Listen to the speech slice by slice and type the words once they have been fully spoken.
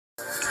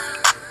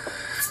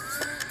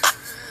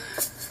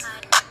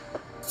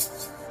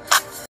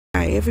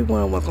Hey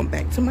everyone, welcome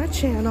back to my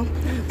channel.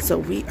 So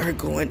we are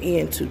going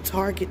into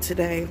Target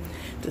today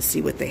to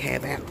see what they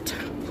have out.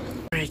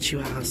 Alright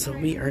you all, so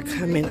we are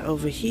coming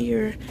over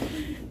here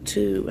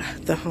to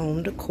the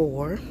home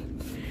decor.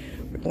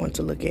 We're going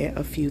to look at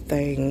a few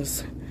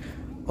things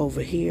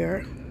over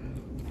here.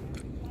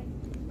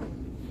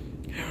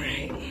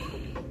 Alright,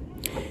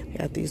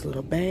 got these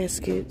little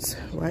baskets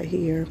right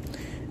here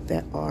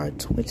that are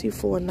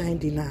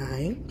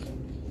 $24.99.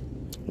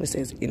 It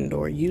says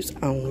indoor use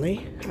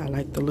only. I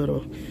like the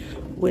little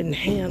wooden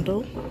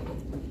handle.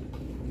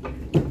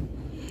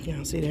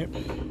 Y'all see that?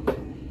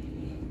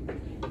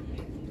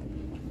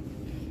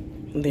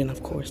 And then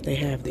of course they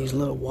have these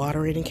little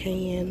watering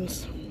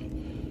cans.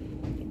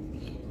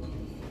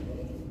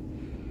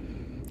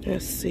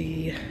 Let's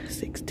see,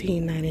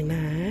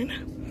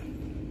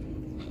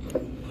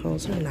 $16.99.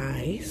 Those are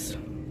nice.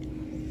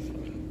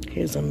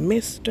 Here's a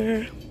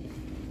mister.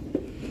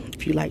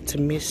 If you like to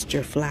mist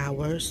your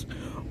flowers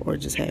or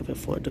just have it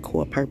for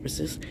decor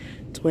purposes,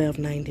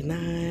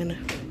 $12.99.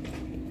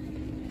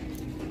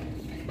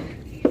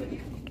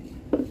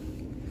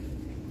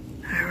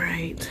 All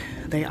right,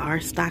 they are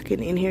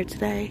stocking in here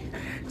today,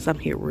 so I'm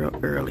here real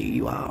early,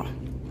 you all.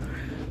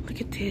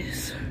 Look at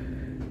this.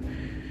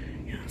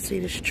 Y'all see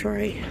this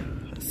tray?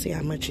 Let's see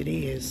how much it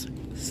is.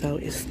 So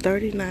it's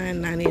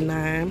 $39.99,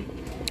 and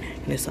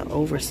it's an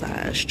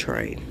oversized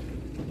tray.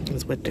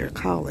 Is what they're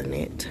calling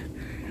it.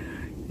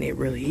 And it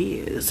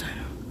really is.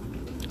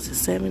 It's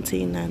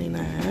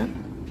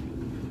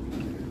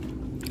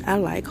 $17.99. I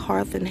like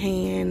Hearth and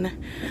Hand,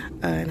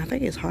 and I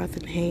think it's Hearth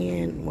and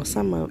Hand. Well,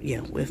 some of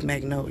with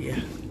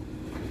Magnolia.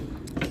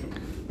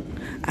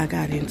 I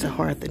got into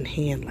Hearth and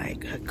Hand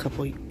like a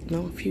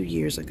few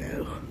years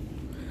ago.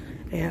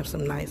 They have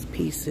some nice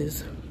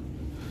pieces.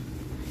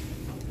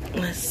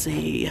 Let's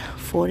see,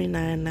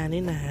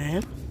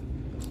 $49.99.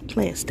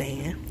 Plant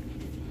stand.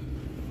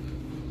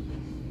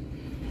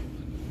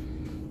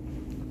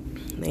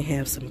 They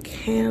have some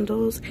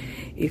candles.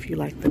 If you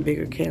like the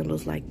bigger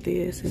candles like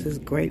this is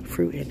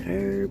grapefruit and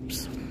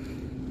herbs.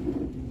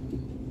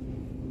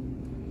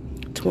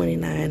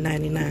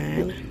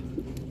 $29.99.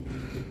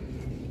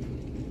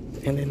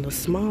 And then the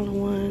smaller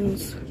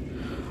ones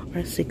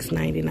are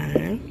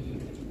 $6.99.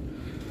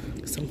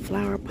 Some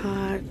flower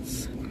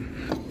pots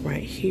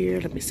right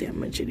here. Let me see how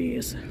much it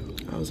is.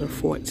 Those are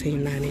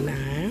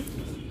 $14.99.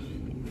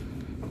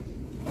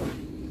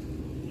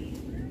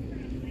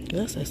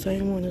 That's the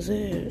same one as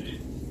it.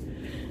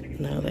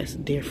 No, that's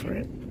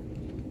different.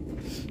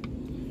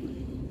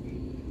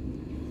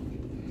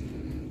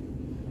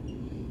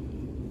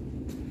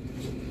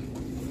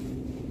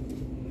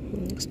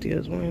 It still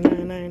is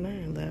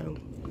 $29.99 though.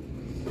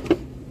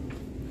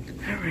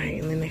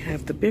 Alright, and then they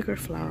have the bigger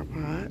flower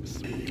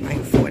pots, like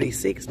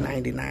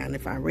 $46.99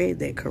 if I read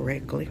that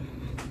correctly.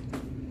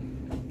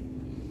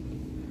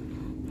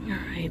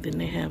 Alright, then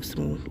they have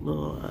some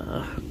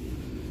little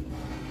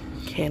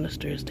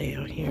canisters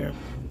down here.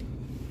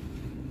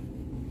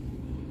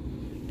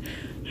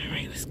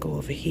 Alright, let's go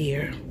over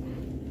here.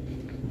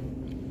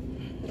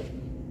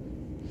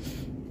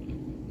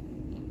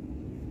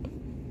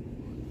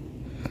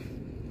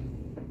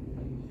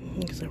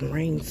 It's a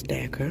rain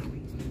stacker.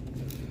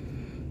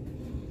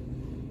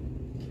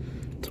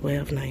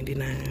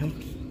 $12.99.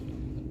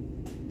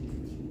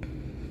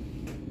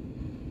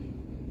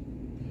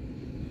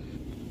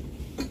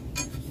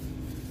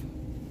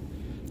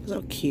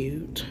 So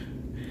cute.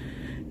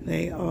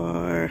 They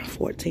are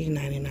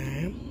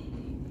 $14.99.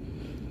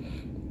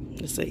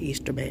 It's an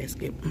Easter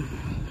basket.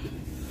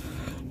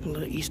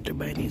 Little Easter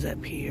bunnies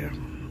up here.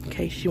 In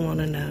case you want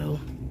to know,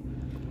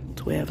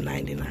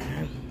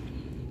 $12.99.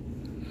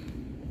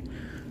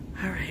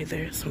 Alright,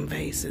 there's some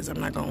vases. I'm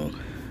not going to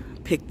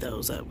pick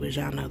those up because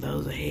y'all know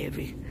those are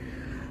heavy.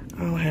 I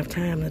don't have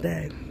time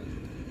today.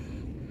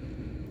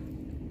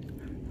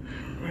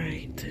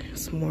 Alright,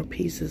 some more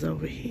pieces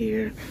over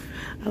here.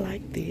 I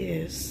like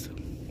this.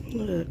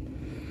 Look.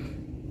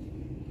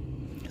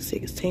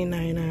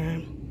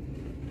 $16.99.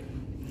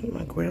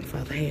 My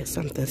grandfather had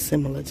something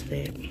similar to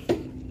that.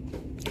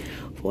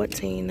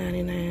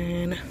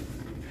 $14.99.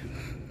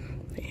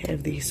 They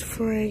have these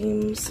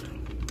frames.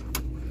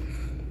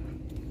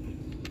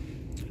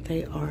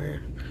 They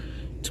are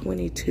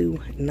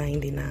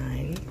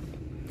 $22.99.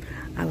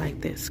 I like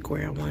that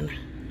square one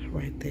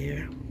right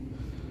there.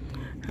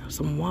 I have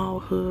some wall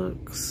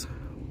hooks,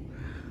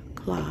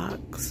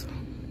 clocks.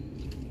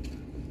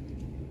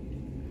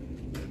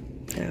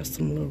 Have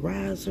some little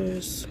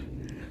risers,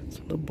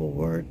 some little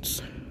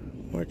boards,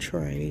 more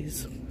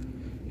trays,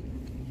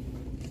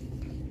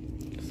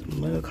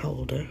 some mug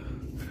holder.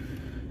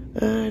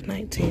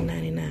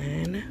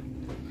 $19.99.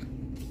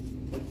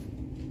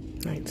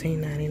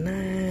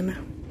 $19.99.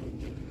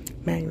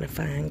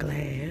 Magnifying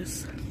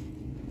glass.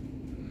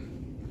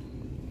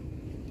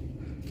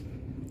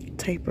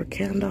 Taper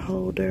candle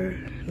holder.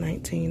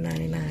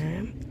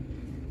 $19.99.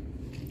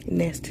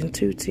 Nest in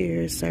 2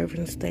 tiers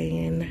serving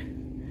stand.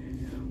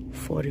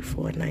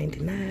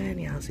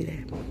 $44.99. Y'all see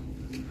that?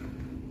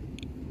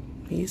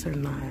 These are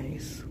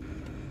nice.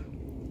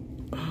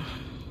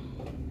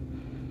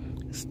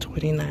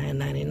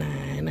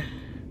 $29.99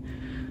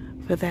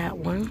 for that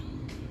one.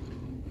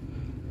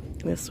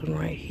 This one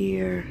right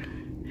here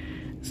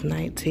is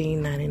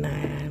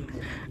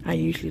 $19.99. I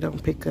usually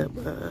don't pick up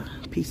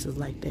pieces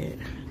like that.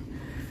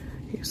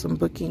 Here's some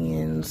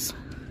bookends.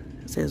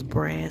 It says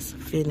brass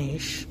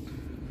finish.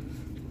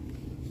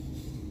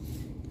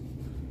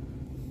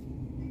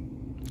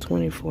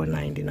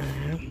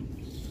 $24.99.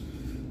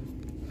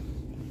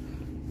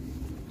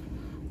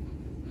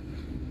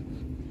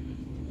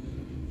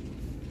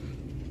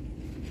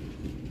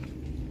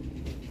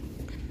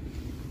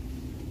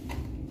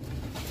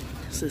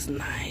 This is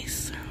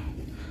nice.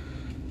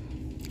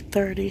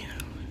 $30.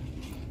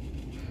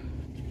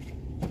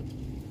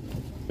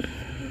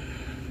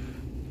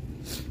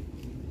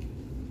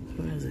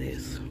 What is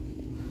this?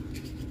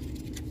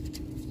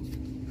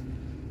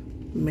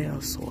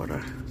 Mail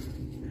sorter.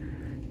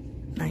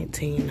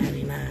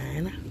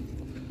 $19.99.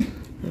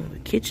 The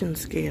kitchen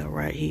scale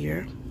right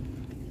here.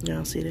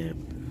 Y'all see that?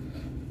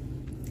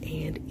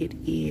 And it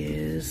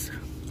is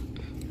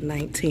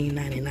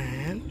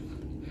 $19.99.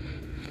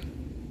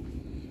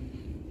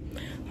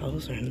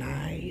 Those are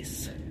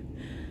nice.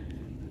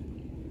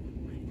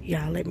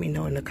 Y'all let me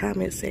know in the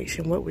comment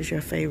section what was your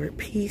favorite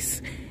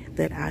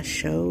that I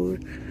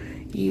showed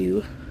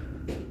you.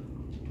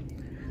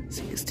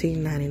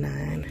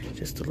 $16.99,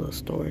 just a little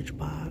storage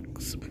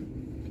box.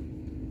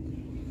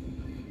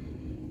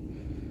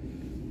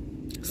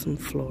 Some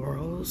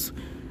florals,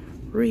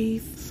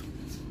 wreaths.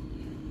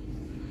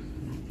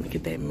 Look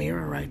at that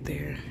mirror right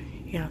there.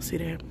 Y'all see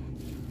that?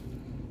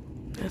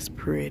 That's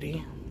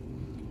pretty.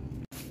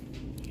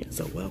 It's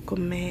a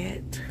welcome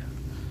mat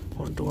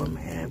or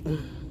doormat.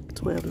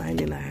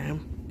 $12.99.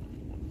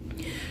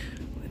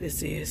 What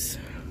is this?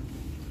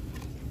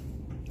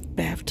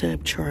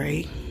 Bathtub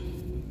tray.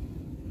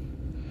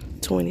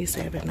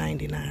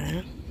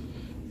 $27.99.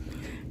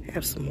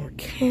 Have some more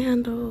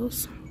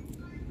candles.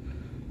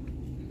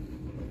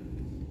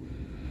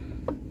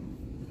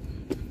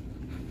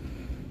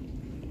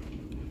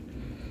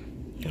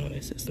 Oh,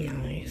 this is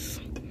nice.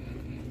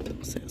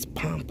 It says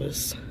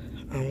Pampas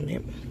on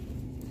it.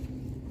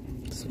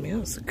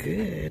 Smells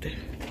good.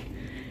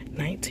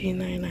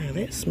 $19.99.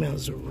 That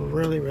smells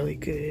really, really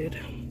good.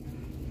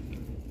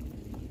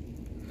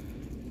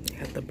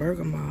 Got the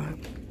bergamot.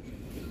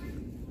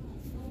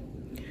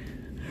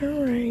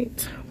 All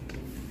right.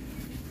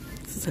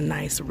 This is a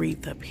nice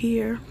wreath up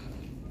here.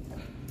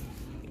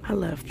 I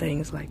love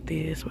things like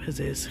this. What is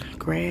this?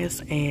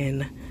 Grass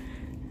and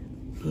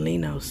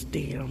lino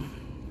stem.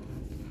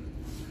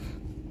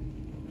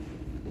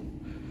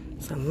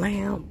 It's a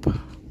lamp.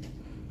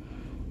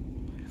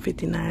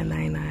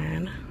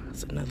 $59.99.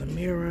 That's another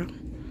mirror.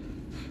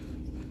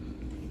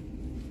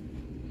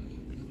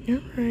 All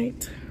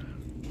right.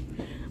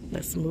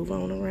 Let's move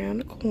on around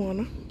the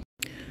corner.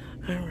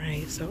 All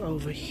right, so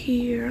over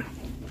here,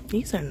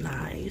 these are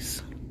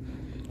nice.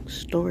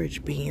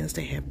 Storage bins.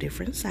 They have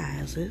different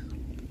sizes.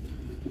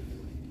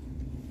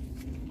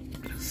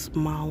 The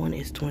small one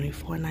is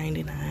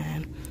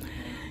 $24.99.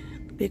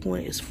 The big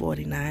one is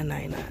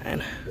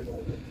 $49.99.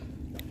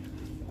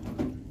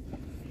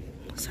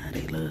 That's how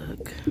they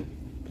look.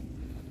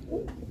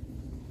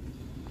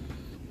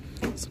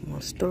 Some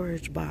more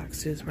storage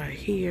boxes right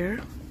here.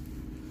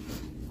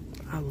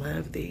 I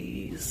love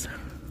these.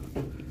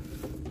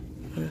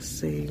 Let's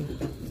see.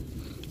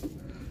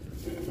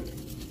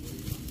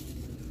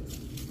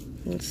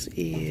 This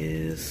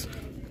is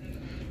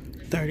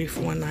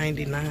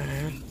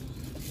 $34.99.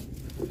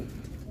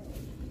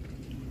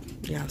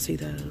 Y'all see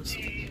those?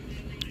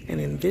 And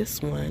then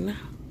this one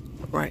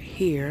right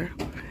here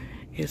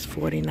is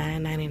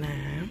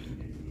 $49.99.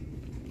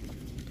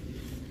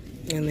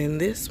 And then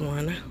this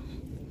one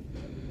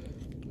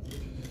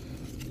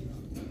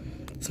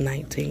is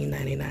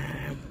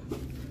 $19.99.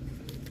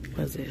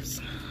 What's this?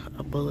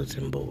 A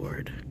bulletin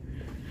board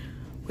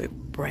with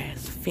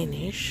brass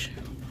finish.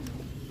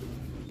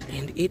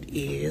 And it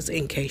is,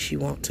 in case you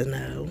want to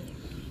know,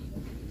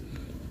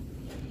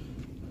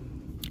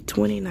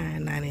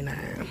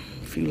 $29.99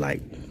 if you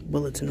like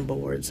bulletin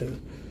boards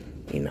and,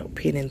 you know,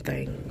 pinning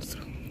things.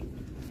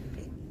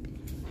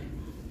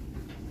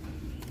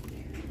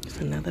 It's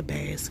another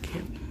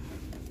basket.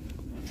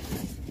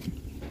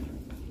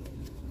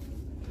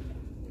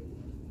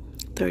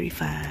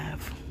 $35.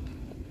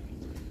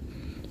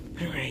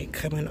 All right,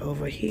 coming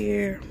over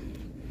here,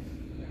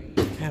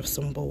 have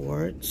some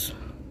boards,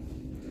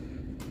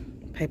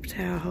 paper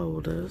towel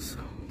holders.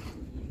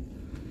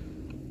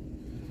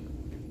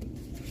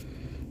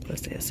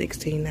 What's that?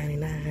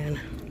 $16.99.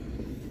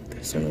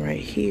 This one right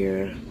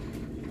here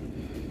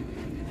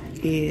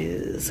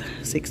is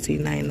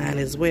 $16.99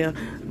 as well.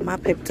 My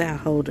paper towel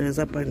holder is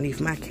up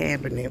underneath my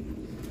cabinet.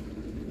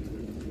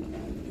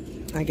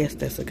 I guess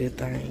that's a good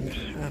thing.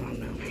 I don't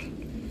know.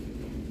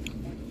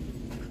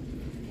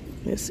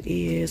 This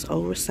is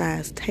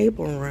oversized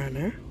table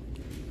runner.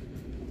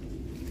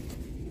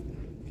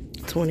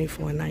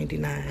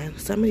 $24.99.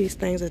 Some of these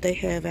things that they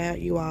have out,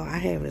 you all, I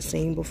haven't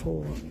seen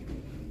before.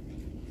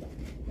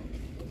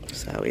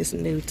 So it's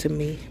new to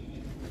me.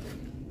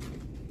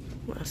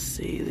 Let's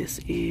see, this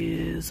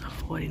is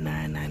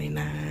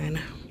 $49.99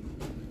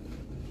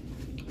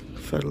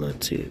 for the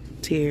little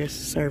tier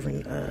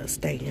serving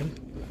stand.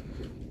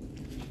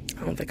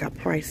 I don't think I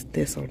priced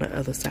this on the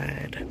other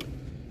side.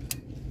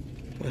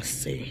 Let's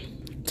see,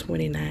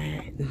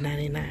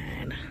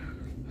 $29.99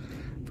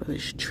 for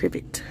this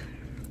trivet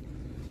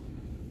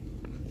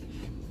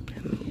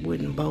and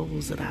wooden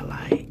bowls that I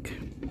like.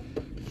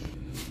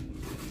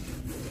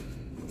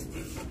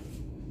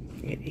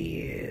 It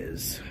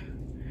is,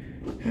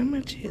 how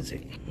much is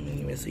it? Let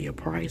me see a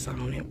price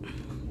on it.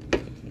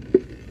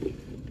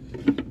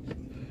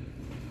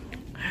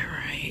 All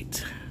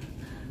right,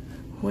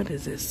 what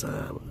is this?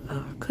 A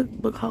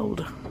cookbook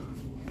holder.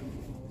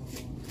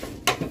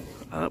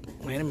 Oh,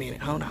 wait a minute,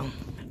 hold on.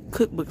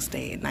 Cookbook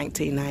stand,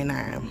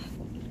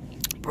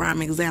 $19.99.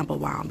 Prime example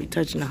why I'll be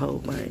touching a whole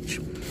bunch.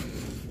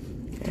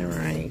 All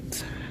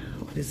right,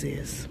 what is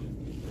this?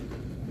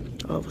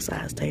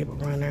 Oversized table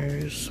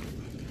runners,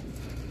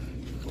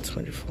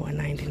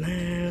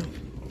 $24.99.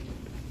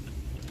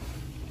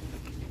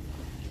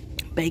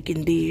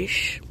 Baking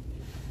dish,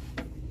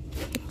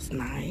 that's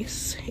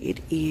nice. It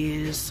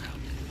is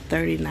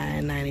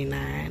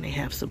 $39.99. They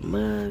have some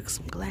mugs,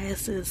 some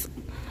glasses,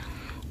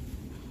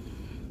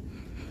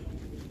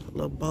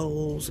 little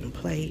bowls and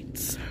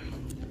plates.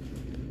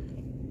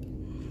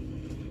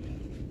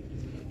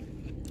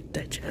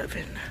 Dutch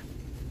oven,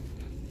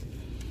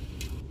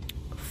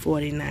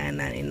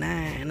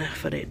 $49.99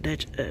 for that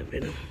Dutch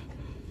oven.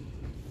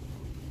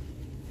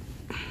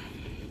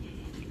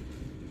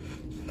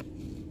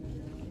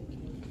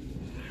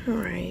 All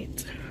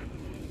right.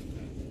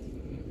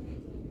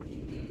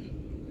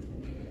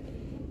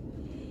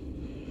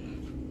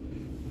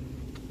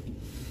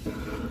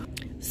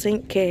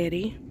 Sink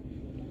caddy.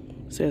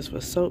 Says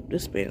for soap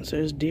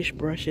dispensers, dish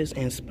brushes,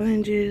 and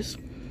sponges.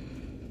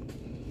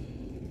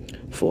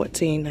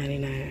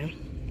 $14.99.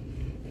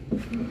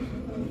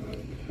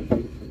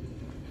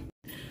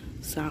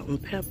 Salt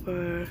and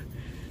pepper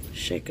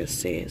shaker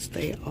sets,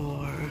 they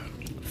are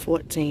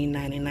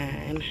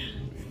 $14.99.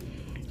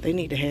 They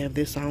need to have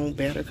this on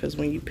better because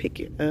when you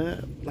pick it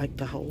up, like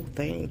the whole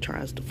thing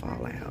tries to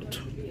fall out.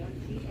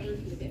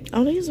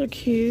 Oh, these are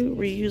cute,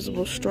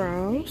 reusable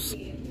straws.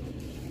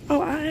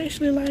 Oh, I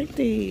actually like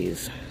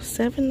these.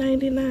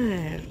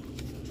 $7.99.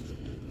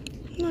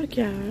 Look,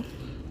 y'all.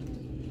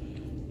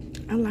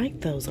 I like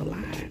those a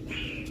lot.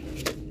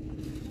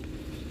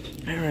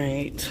 All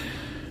right,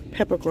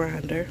 pepper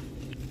grinder,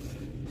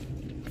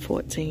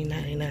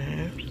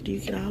 $14.99. Do you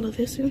get all of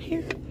this in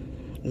here?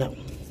 No,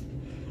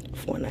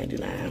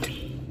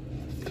 $4.99.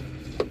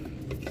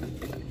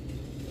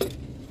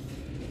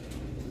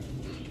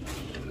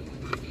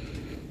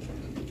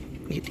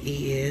 It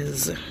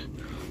is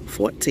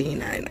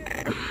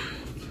 $14.99.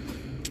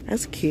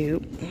 That's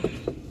cute.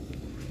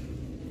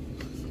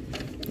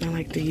 I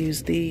like to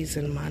use these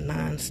in my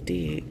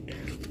non-stick.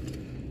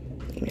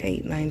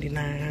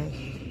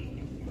 $8.99.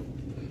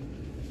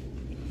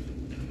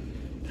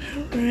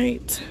 All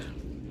right,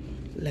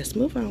 let's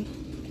move on.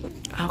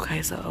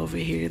 Okay, so over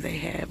here they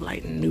have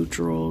like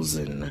neutrals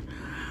and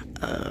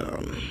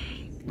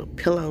the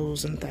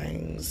pillows and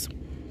things.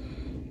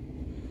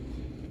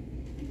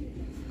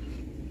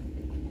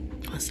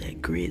 What's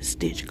that? Grid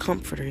stitch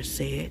comforter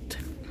set.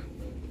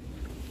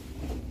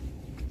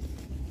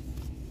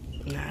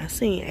 Now I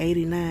seen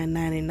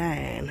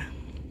 $89.99.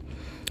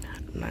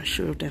 I'm not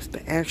sure if that's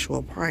the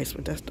actual price,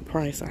 but that's the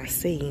price I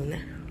seen.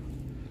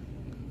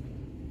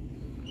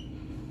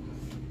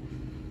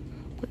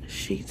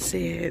 Sheet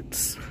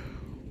sets.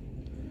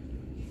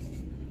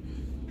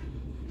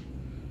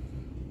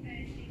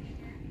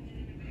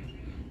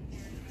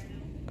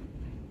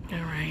 All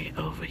right,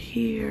 over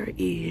here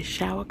is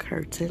shower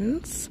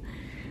curtains,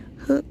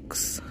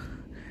 hooks,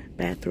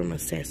 bathroom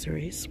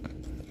accessories,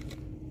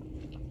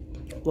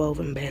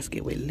 woven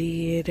basket with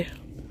lid,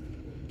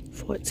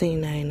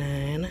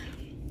 $14.99,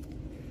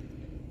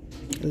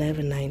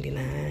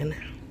 $11.99.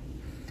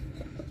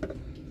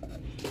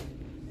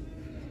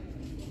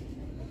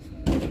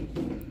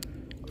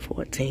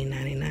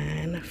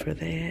 $14.99 for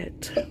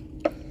that.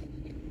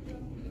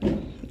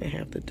 They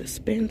have the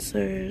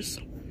dispensers,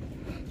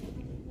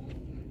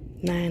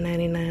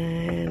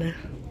 $9.99.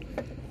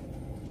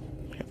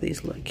 Have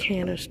these little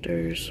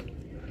canisters,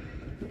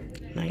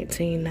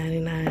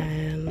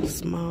 $19.99. The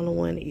smaller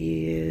one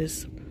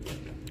is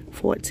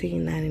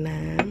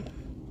 $14.99.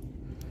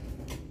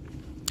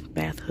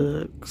 Bath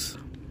hooks,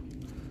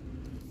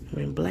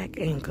 black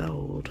and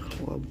gold,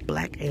 or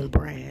black and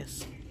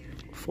brass,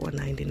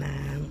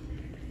 $4.99.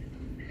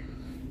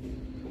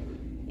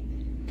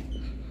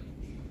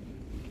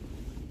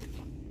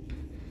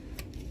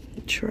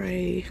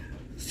 Tray,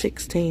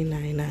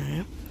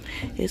 $16.99.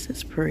 This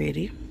is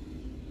pretty.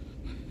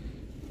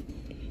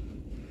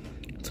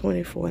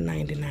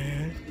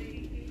 $24.99.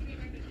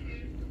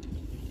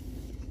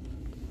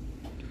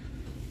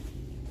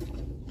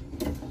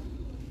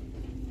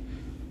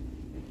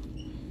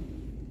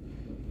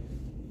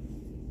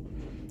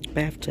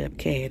 Bathtub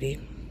caddy,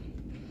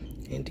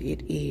 and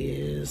it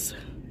is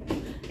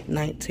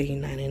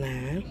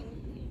 $19.99.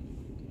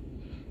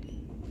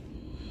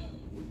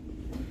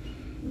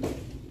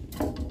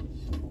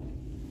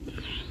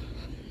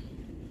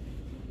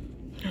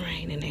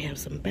 Alright, and they have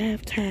some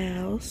bath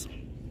towels.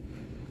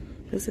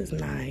 This is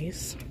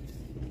nice.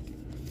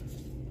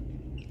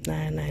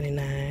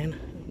 $9.99.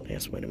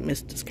 That's where the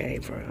misters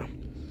came from.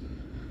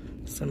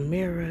 Some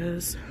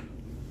mirrors.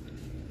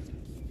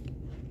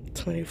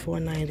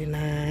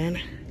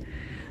 $24.99.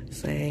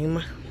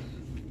 Same.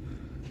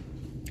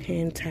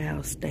 Hand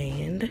towel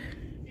stand.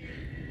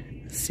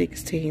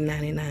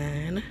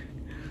 $16.99.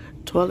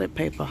 Toilet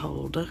paper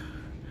holder.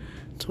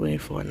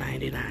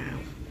 $24.99.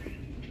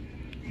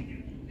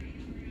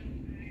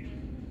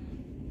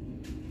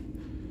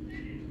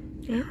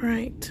 All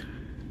right,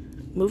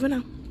 moving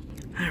on.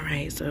 All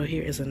right, so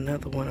here is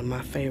another one of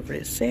my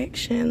favorite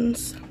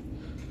sections.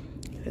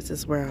 This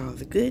is where all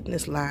the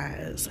goodness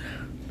lies.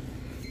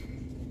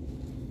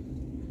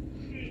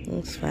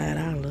 It's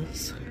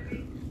 $5.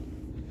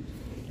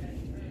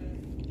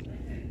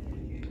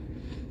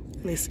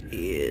 This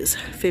is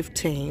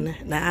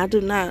 $15. Now, I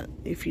do not,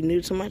 if you're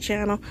new to my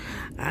channel,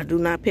 I do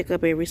not pick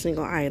up every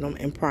single item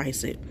and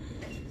price it,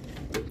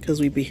 because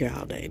we be here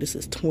all day. This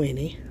is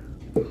 $20.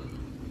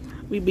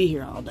 We be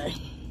here all day.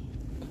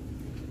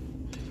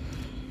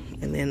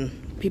 And then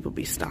people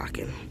be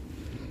stocking.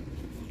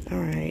 All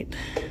right,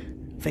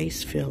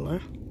 face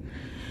filler.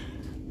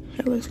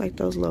 It looks like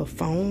those little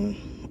foam,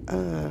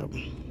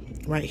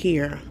 right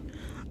here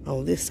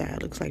on this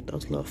side, looks like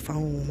those little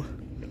foam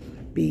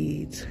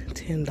beads,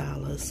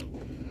 $10.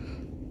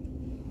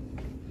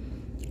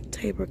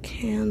 Table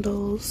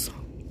candles,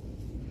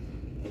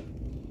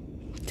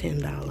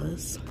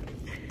 $10.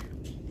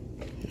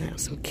 Now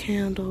some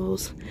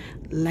candles,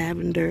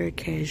 lavender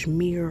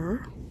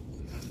cashmere.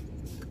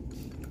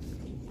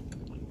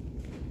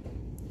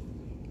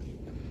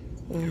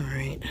 All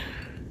right,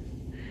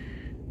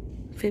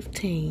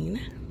 $15,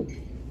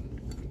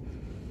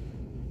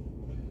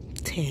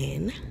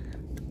 $10,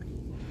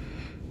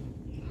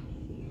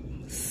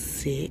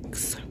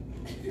 $6,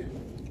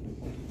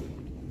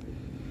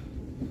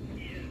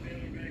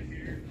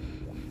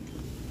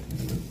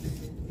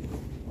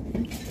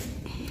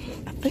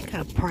 I think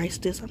I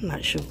priced this, I'm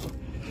not sure,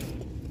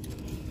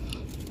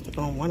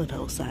 on one of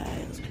those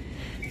sides.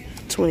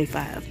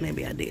 $25,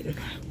 maybe I didn't.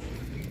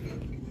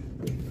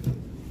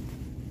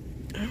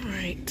 All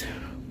right,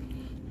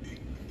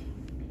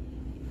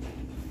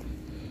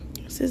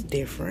 this is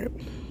different.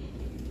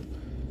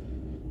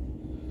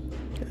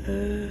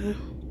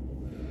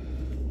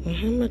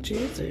 How much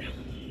is it?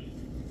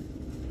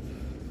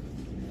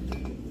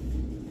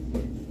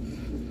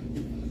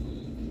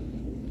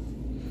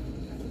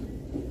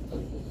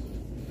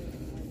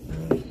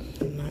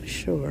 I'm not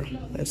sure.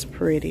 That's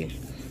pretty.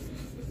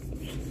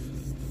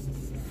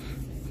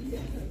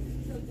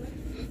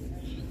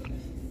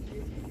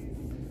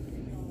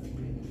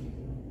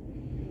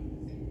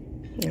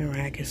 Alright,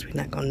 I guess we're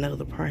not gonna know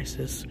the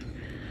prices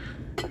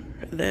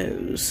for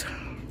those.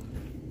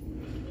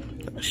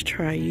 Let's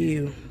try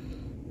you.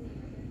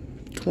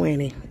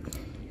 $20.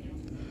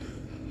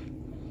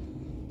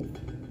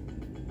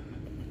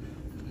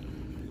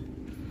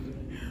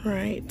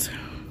 Right.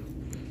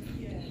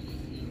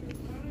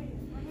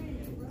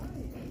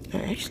 I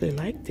actually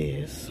like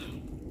this.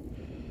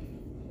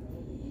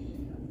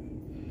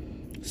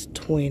 It's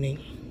 $20.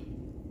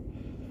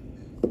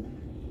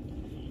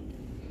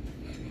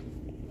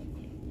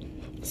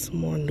 Some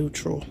more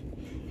neutral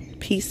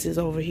pieces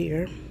over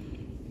here.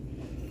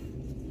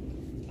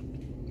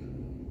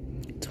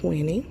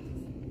 $20.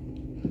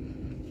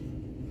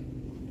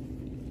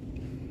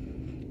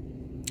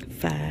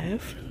 $5.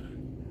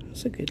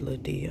 That's a good little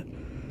deal.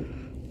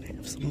 I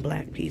have some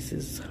black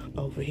pieces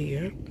over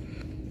here.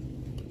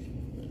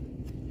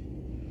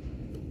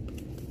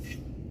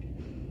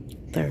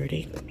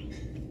 $30.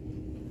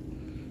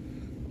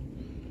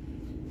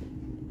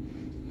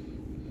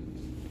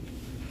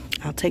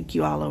 I'll take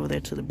you all over there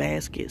to the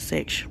basket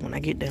section when I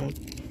get down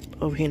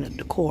over here in the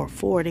Decor.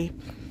 $40.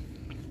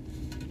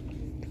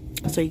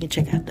 So you can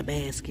check out the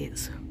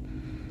baskets.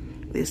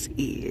 This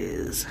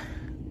is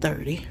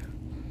 $30.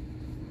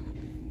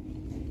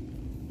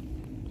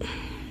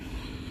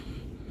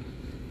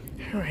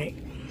 All right,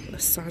 the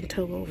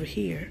Santo over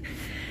here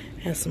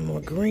has some more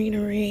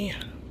greenery.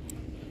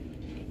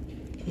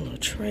 A little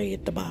tray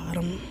at the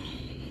bottom.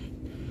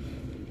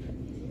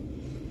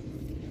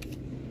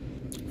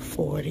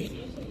 $40.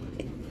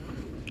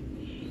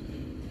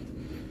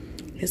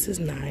 This is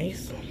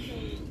nice.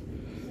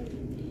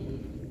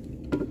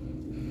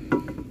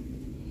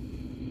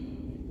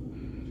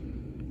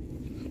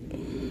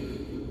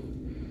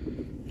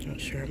 Not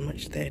sure how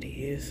much that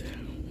is.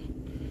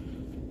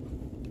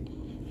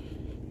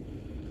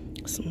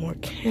 Some more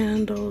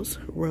candles,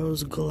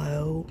 rose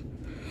glow,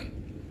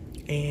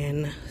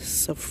 and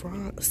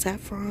saffron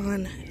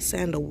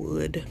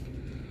sandalwood.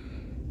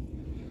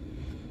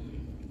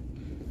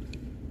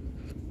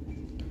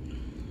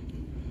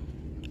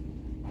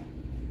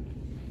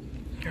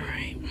 All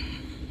right.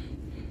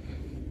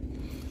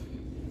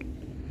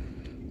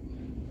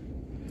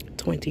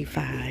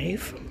 $25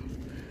 for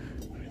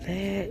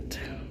that.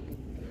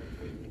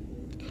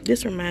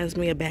 This reminds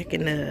me of back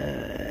in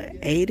the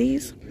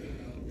 80s.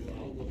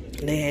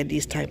 They had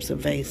these types of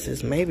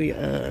vases, maybe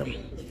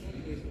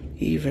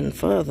even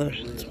further,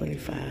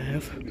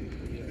 25.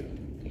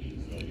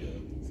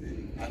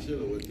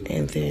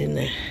 And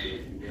then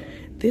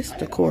this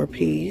decor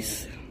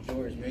piece,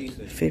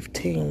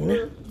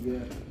 15.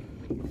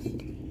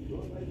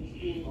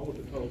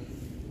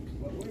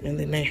 And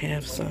then they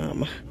have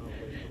some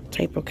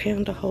taper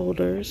candle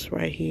holders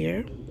right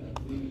here.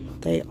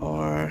 They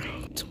are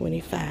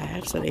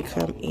 25, so they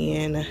come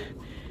in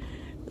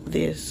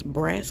this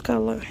brass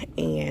color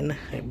and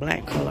a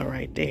black color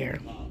right there.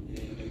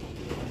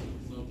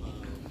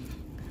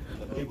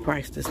 Let me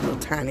price this little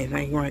tiny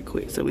thing right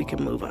quick so we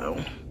can move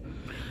on.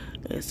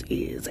 This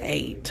is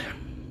 8,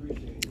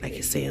 like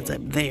it says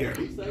up there.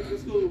 All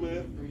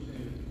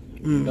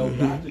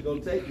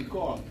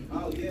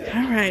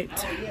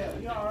right,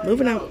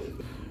 moving on.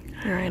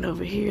 All right,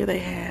 over here they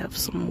have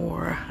some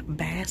more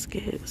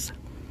baskets.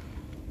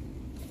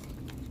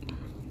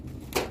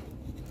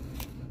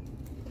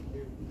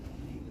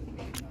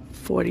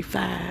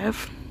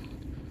 $45.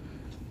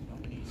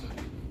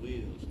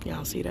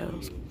 Y'all see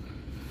those?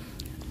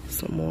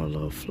 Some more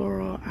little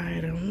floral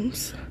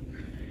items.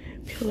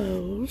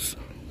 Pillows.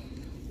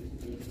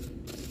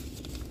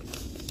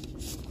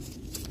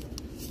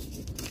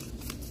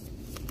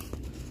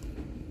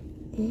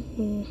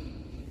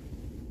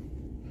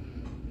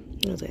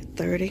 What was that,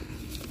 30?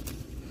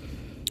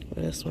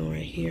 Well, this one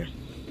right here.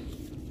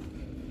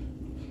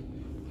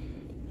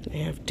 They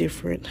have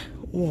different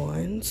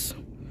ones.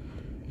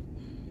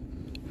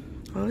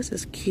 Oh, this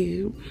is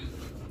cute.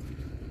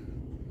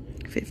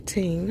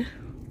 15.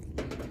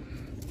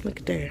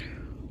 Look at there.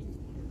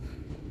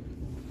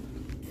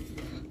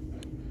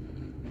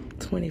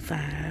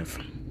 25.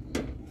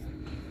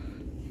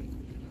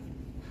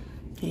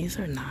 These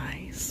are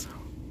nice.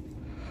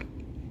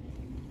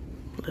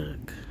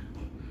 Look.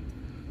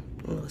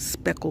 A little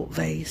speckled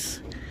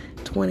vase.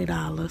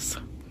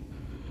 $20.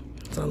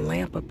 There's a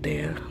lamp up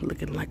there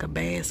looking like a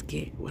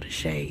basket with a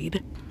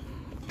shade.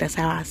 That's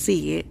how I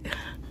see it.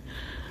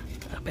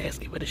 A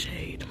basket with a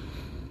shade.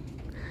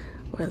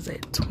 What is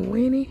it,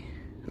 20?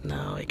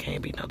 No, it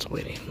can't be no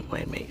 20.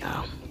 Wait a minute,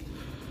 y'all.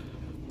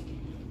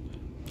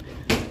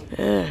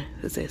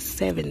 It says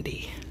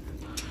 70.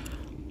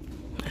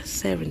 That's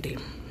 70.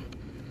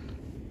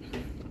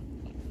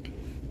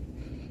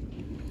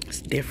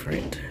 It's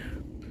different.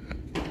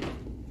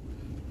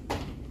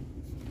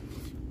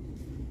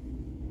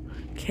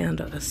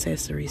 Candle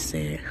accessory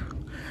set.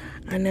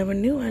 I never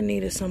knew I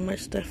needed so much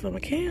stuff for my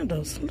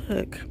candles.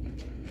 Look.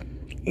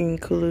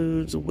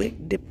 Includes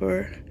wick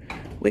dipper,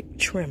 wick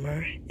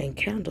trimmer, and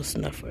candle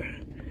snuffer.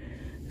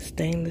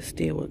 Stainless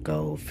steel with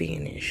gold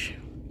finish.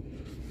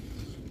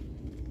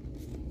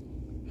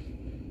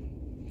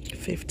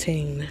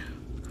 15.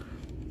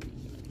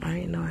 I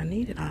didn't know I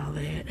needed all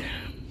that.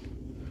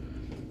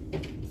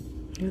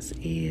 This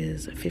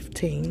is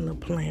 15 little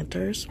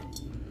planters.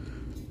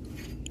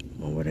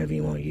 Or whatever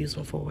you want to use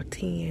them for.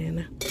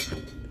 10.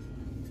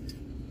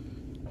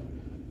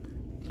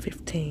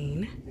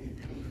 15.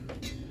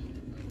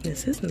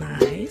 This is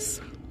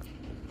nice.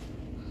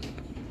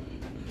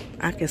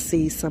 I can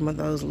see some of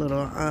those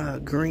little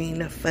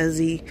green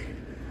fuzzy,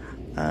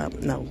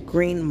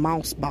 green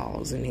moss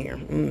balls in here.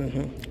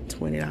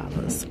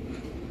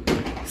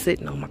 $20.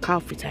 Sitting on my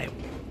coffee table.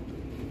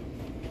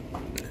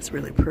 It's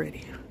really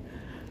pretty.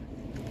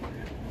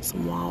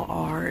 Some wall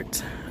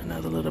art,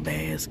 another little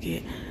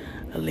basket,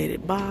 a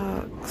lidded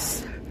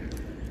box,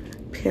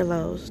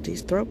 pillows.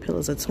 These throw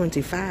pillows are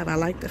 $25. I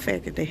like the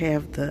fact that they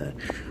have the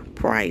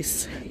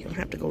price. You don't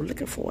have to go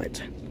looking for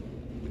it.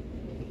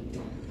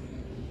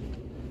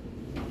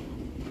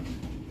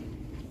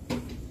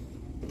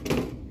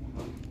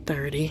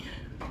 $30.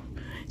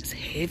 It's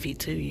heavy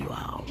too, you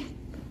all.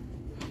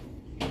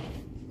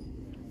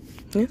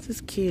 This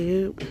is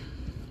cute.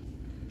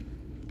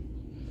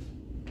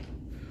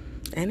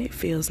 And it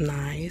feels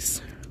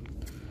nice.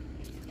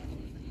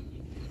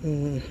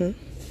 All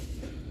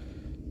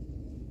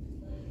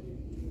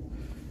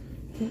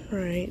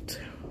right.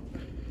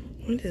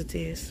 What is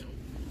this?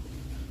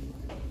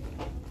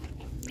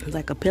 It's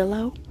like a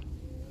pillow.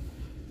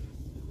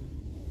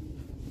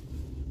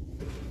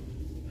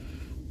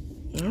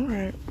 All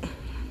right.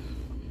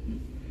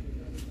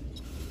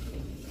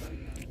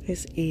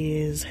 This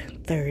is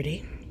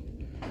 30.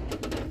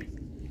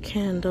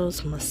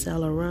 Candles,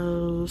 Marcella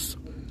Rose.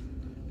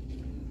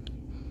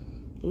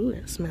 Ooh,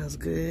 that smells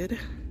good.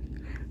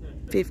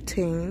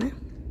 15.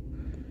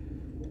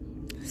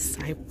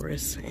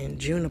 Cypress and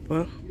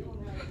juniper.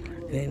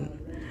 And then,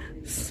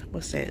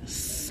 what's that?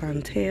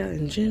 Santal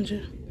and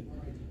ginger.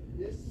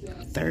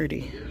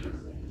 30.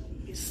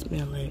 You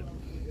smell it.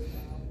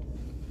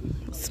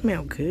 It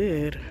smells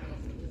good.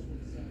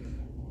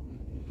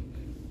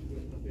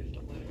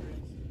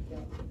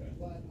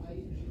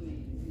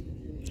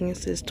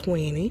 This is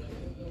 20.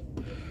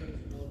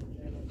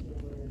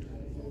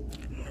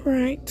 All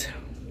right.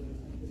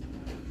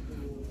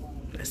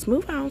 Let's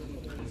move on.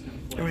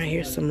 All right,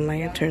 here's some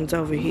lanterns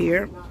over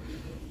here.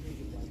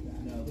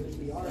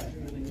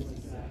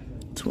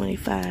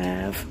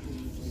 $25,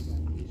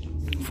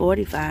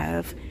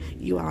 $45.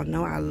 You all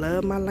know I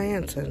love my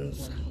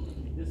lanterns.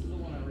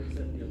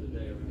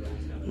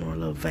 More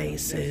little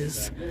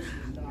vases,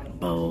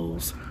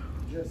 bowls,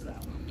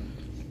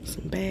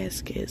 some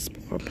baskets,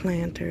 more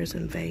planters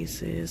and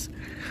vases.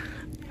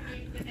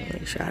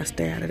 Make sure I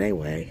stay out of their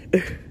way.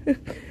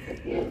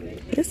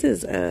 This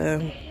is,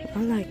 I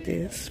like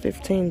this,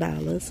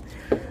 $15.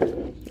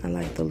 I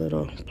like the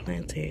little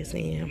planters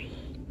in.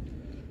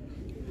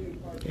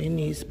 And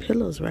these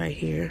pillows right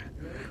here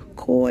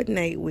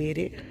coordinate with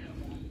it.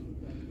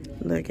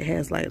 Look, it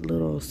has like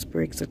little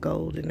sprigs of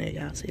gold in there.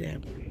 Y'all see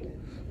that?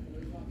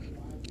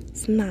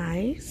 It's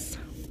nice.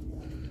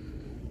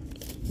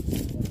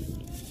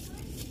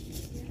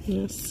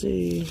 Let's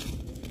see.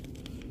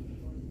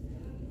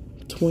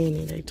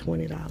 They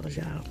 $20,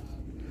 y'all.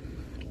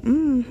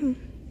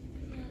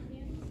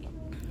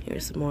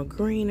 Here's some more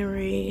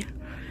greenery.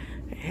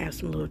 They have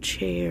some little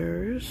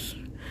chairs.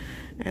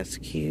 That's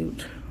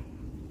cute.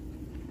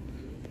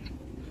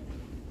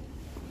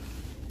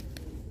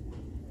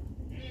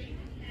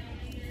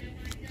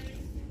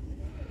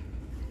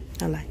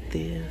 I like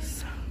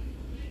this.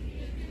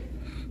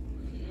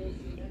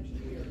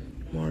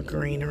 More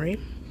greenery.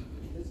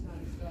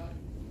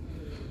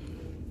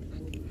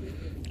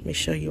 Let me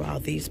show you all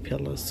these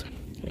pillows.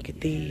 Look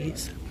at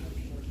these.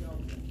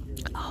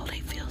 Oh, they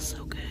feel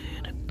so good.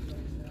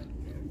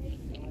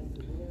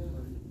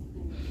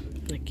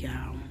 Look,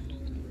 y'all.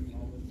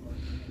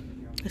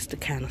 It's the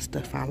kind of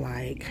stuff I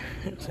like.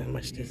 That's how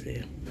much this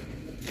is.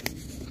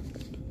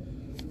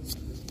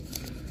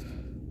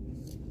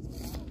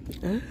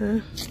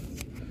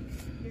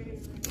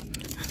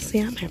 See,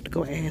 I'm gonna have to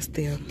go ask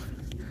them.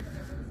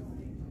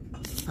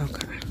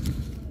 Okay.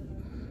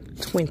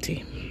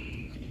 20.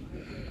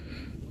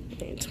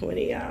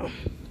 20, y'all.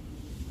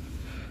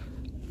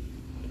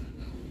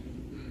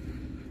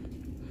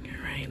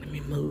 Alright, let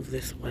me move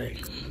this way.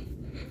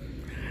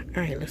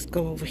 Alright, let's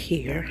go over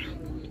here.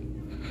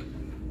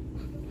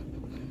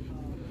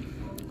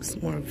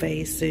 Some more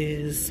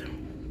vases.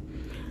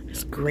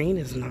 This green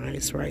is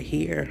nice right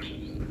here.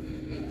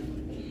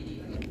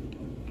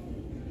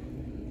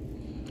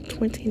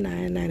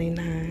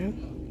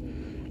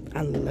 $29.99.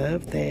 I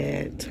love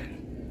that.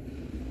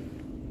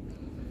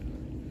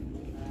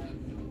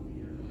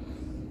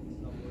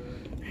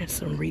 There's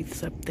some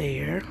wreaths up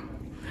there.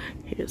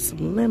 Here's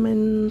some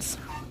lemons.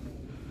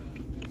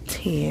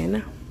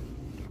 10.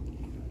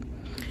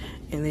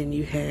 And then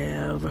you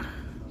have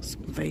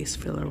some vase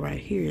filler right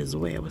here as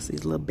well with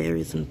these little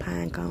berries and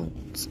pine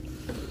cones.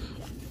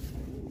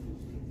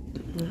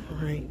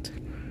 Alright.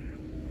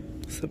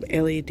 Some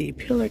LED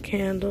pillar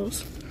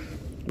candles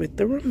with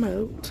the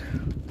remote.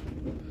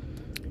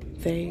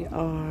 They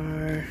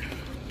are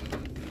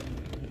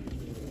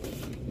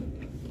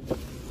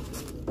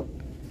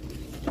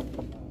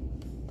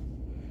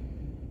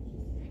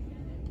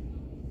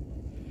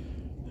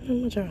how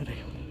much are they?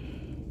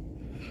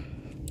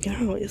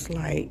 Y'all, it's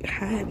like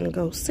hide and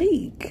go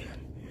seek.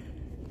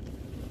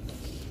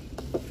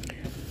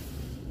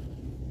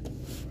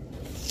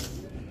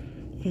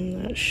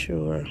 I'm not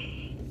sure.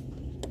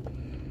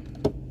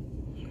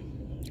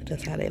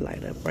 That's how they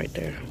light up right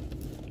there.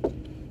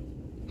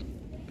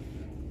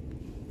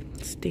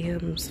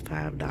 Stems,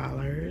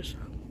 $5.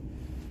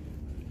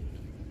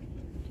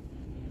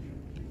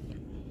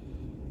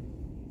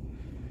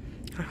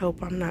 I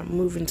hope I'm not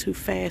moving too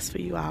fast for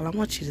you all. I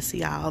want you to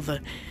see all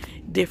the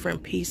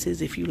different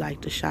pieces if you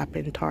like to shop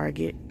in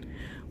Target,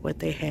 what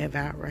they have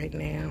out right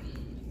now.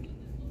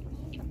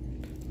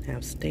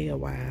 Now stay a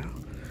while.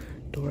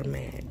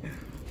 Doormat.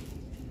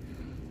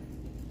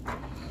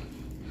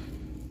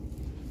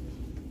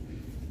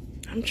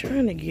 I'm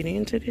trying to get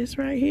into this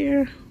right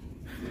here.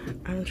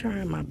 I'm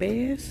trying my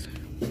best.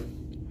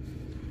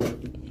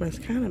 But it's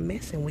kind of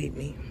messing with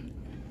me.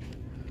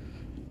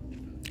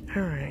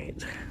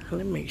 Alright.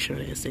 Let me make sure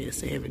that says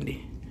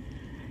 70.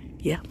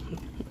 Yeah.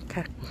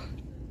 Okay.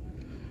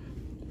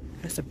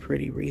 That's a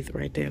pretty wreath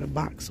right there. The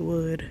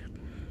boxwood.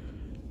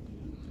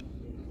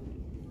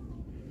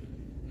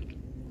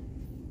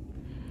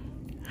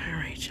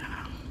 Alright,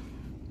 y'all.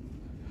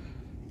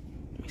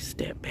 Let me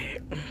step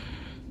back.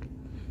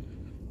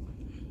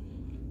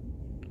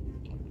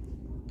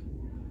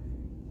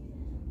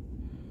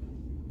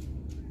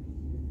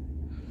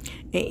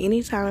 And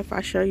anytime if I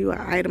show you an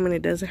item and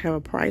it doesn't have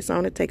a price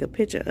on it, take a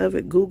picture of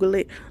it, Google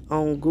it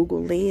on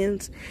Google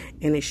Lens,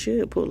 and it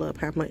should pull up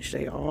how much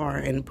they are,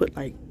 and put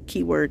like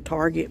keyword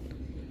Target,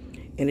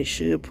 and it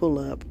should pull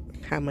up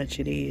how much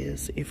it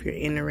is if you're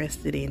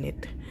interested in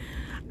it.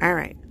 All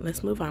right,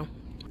 let's move on.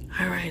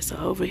 All right, so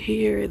over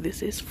here,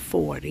 this is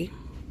 40.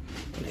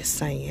 It's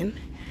saying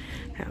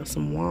have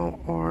some wall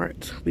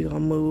art. We're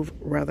gonna move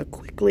rather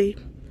quickly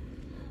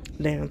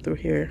down through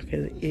here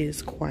because it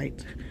is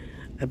quite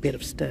a bit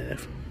of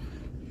stuff.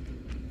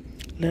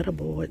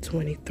 Letterboard,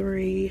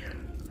 23.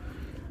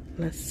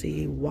 Let's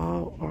see,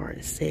 wall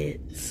art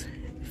sets,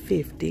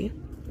 50.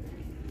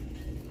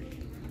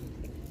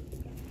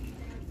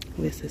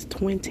 This is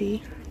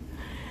 20.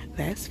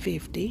 That's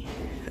 50.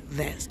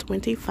 That's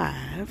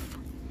 25.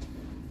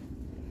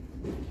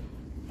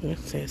 It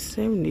says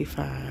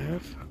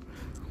 75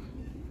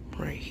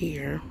 right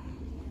here.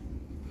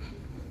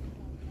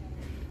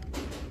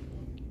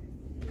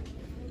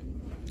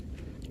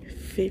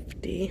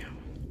 $50.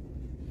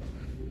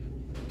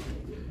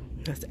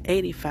 That's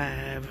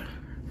 $85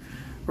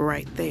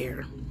 right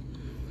there.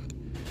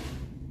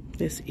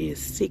 This is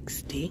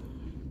 $60.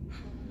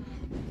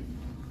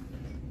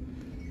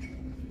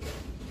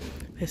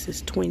 This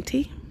is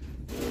 $20.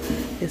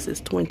 This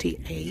is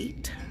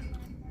 $28.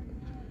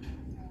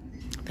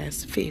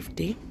 That's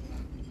 $50.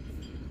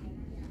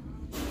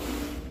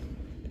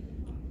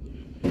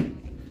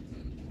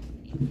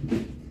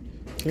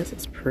 This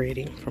is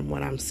pretty from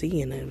what I'm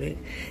seeing of it.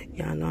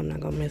 Y'all know I'm not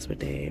gonna mess with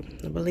that.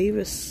 I believe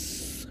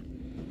it's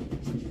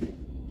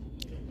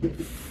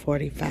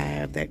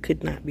 $45. That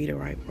could not be the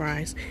right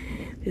price.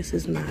 This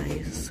is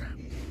nice.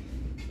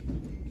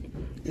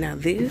 Now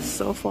this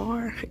so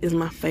far is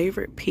my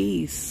favorite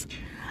piece.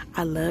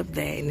 I love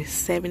that, and it's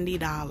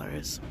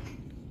 $70.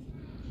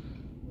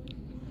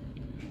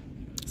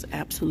 It's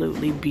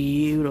absolutely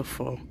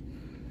beautiful.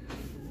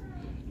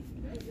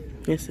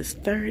 This is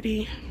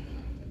 $30.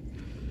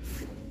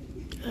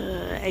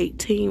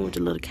 18 with the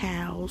little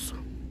cows.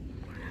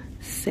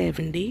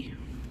 $70.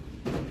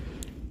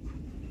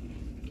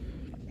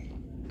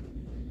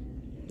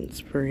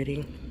 It's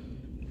pretty.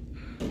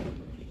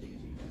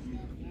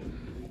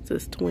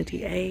 This is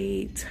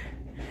 $28.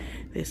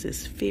 This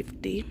is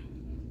 $50.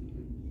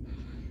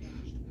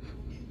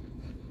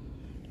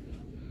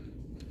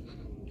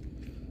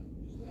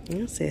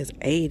 It says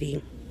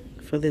 $80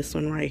 for this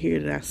one right here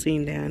that I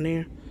seen down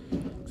there.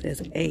 It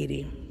says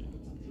 $80.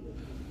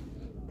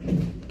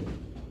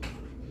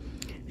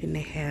 And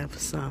they have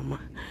some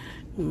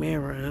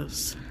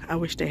mirrors. I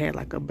wish they had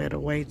like a better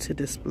way to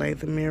display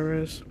the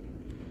mirrors,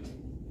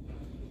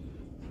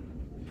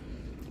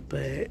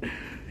 but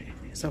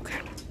it's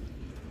okay.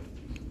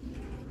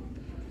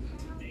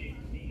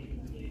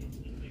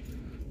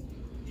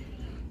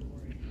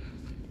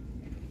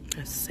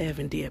 That's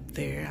 $70 up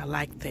there. I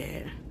like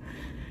that.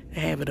 They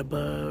have it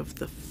above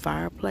the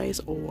fireplace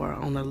or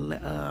on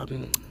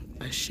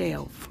a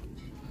shelf.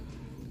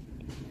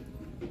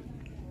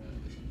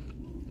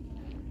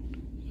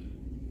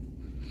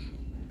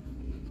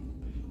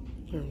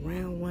 The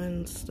round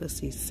ones, let's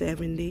see,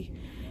 $70,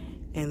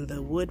 and the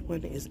wood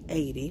one is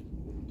 $80.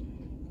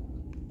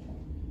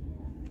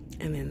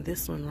 And then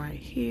this one right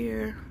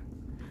here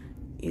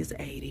is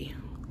 $80.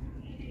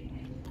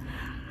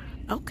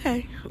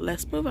 Okay,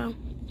 let's move on.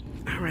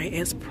 All right,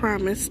 as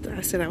promised,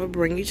 I said I would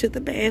bring you to the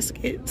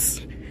baskets.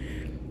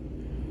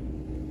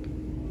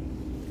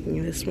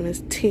 And this one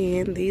is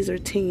 10. These are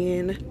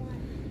 10.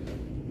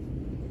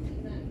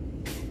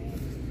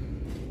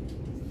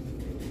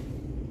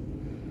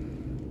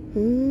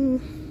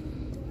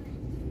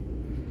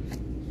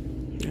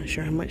 Not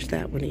sure how much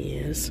that one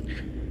is.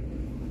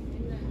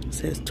 It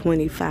says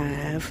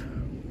 25.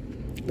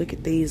 Look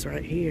at these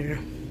right here.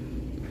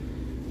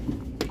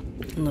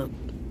 Look,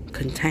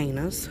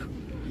 containers.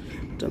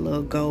 The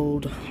little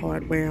gold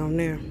hardware on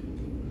there.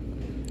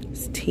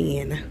 It's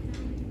 10.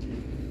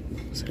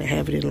 So they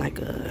have it in like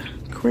a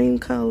cream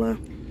color.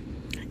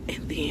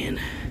 And then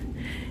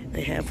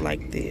they have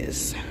like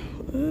this.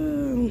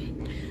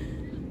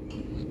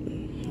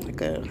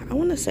 I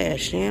want to say a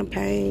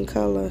champagne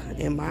color.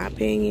 In my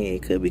opinion,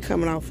 it could be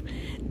coming off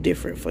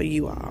different for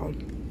you all.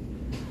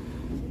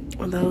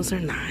 Well, those are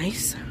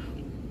nice.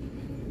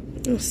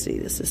 Let's see,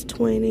 this is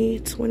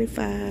 20,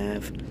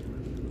 25,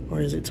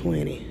 or is it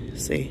 20?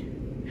 Let's see.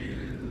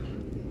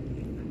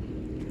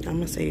 I'm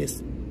gonna say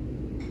it's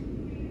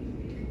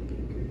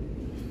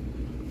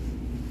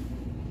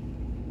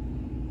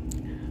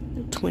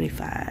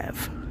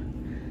 25.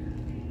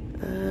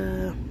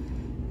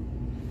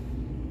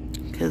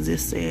 Because it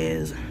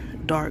says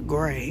dark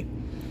gray.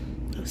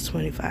 That's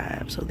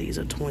 25, so these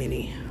are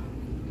 20.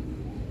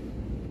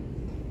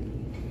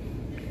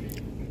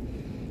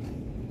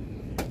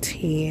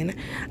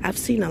 I've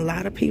seen a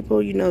lot of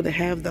people, you know, that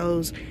have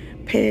those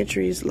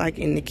pantries like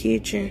in the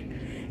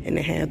kitchen, and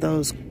they have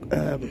those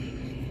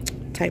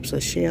types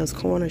of shelves,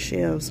 corner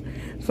shelves,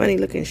 funny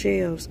looking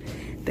shelves.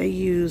 They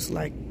use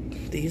like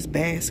these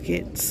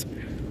baskets.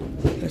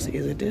 Let's see,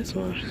 is it this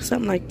one?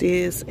 Something like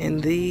this,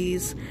 and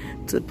these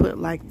to put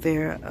like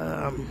their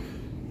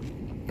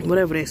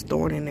whatever they're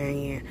storing in there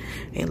in.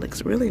 And it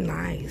looks really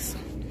nice.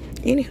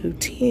 Anywho,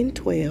 10,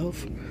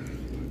 12.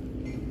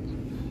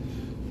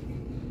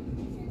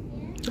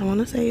 I want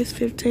to say it's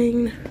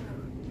 15.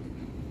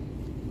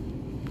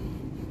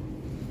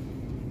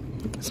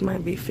 This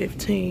might be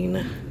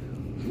 15.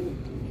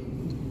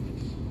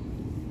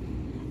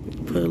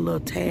 Put a little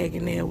tag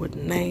in there with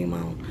the name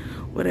on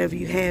whatever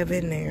you have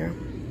in there.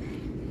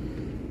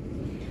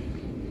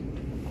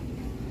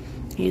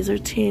 These are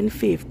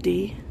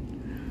 $10.50.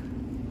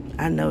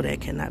 I know that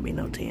cannot be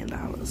no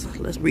 $10.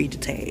 Let's read the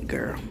tag,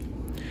 girl.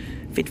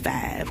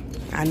 55.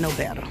 I know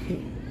better.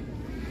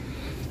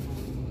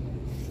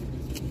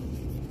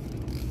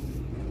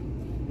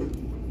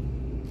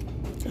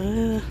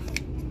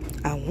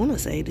 I want to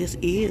say this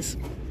is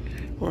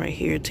right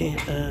here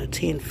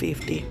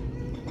 $10.50.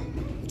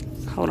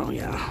 Hold on,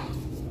 y'all.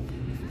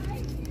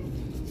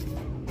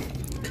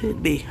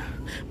 Could be.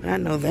 But I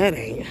know that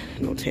ain't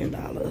no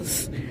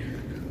 $10.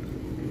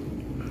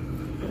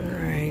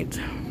 Alright.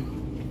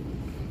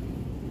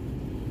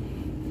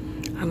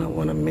 I don't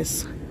want to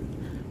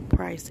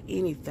misprice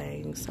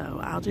anything, so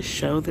I'll just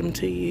show them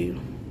to you.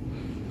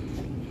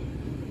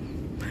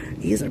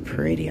 These are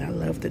pretty. I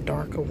love the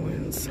darker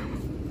ones.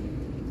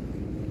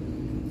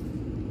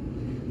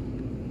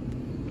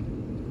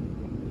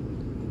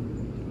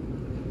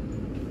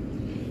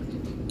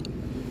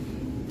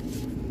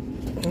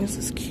 This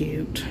is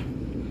cute. I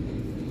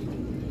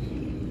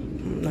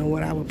don't know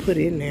what I would put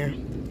in there.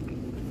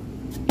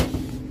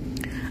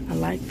 I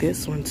like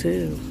this one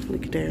too.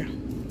 Look at there.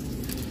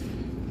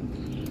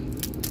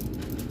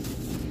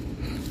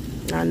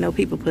 I know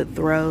people put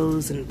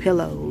throws and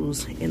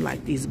pillows in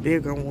like these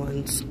bigger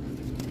ones.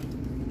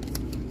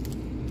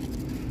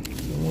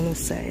 I want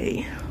to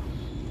say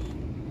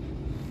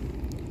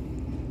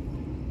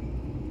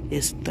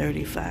it's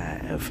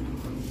 $35.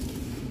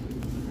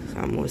 It's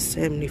almost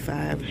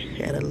 $75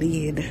 at a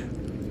lid.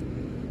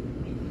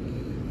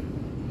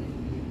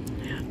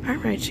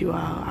 Alright, you all.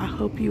 I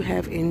hope you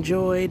have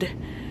enjoyed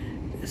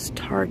this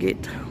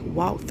Target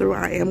walkthrough.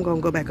 I am going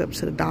to go back up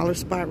to the dollar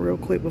spot real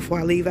quick before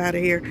I leave out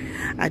of here.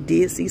 I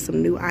did see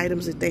some new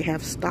items that they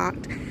have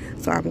stocked,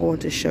 so I'm going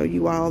to show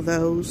you all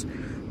those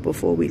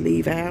before we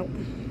leave out.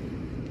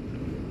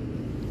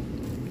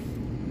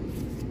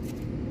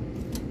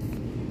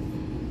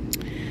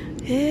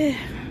 Yeah,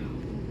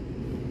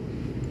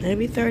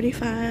 maybe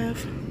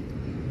 35.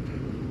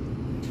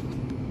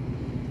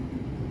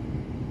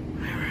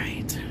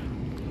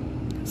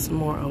 Some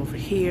more over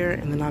here,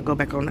 and then I'll go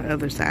back on the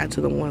other side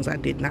to the ones I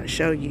did not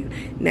show you.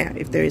 Now,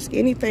 if there's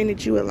anything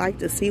that you would like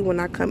to see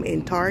when I come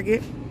in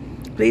Target,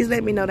 please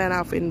let me know that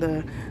off in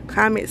the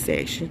comment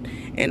section,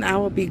 and I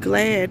will be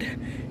glad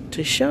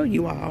to show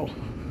you all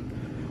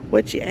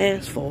what you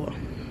asked for.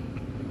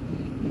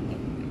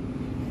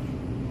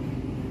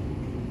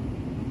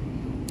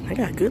 I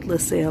got a good little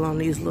sale on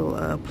these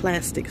little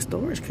plastic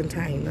storage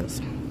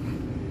containers.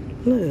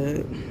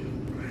 Look.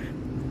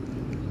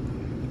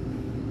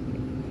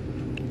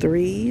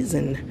 3s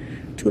and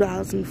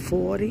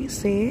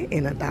 $2.40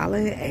 and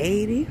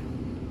 $1.80.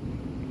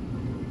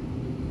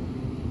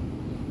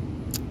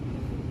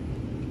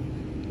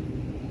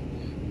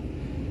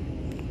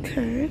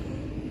 Okay.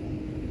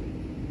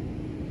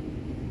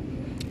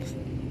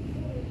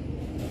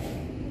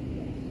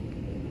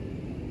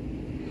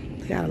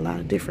 They got a lot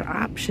of different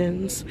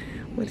options.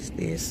 What is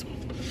this?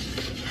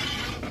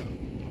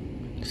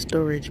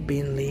 Storage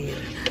bin lid.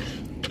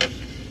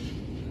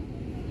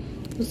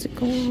 What's it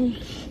called?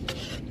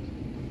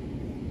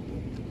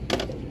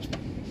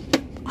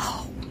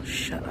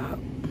 Shut up.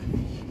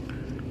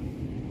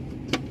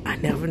 I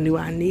never knew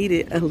I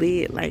needed a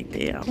lid like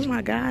that. Oh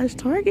my gosh,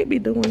 Target be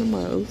doing the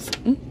most.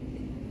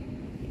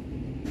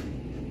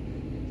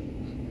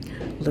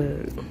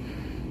 Look.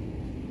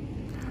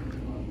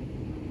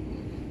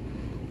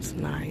 It's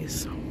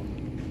nice.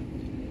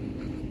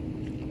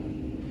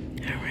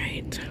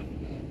 Alright.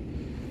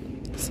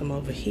 Some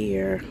over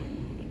here.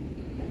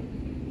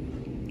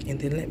 And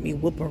then let me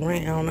whoop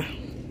around.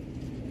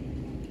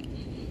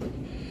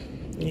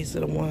 These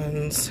are the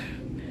ones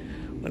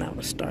when I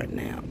was starting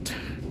out.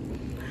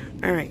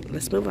 All right,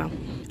 let's move on.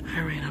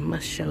 All right, I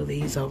must show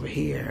these over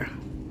here.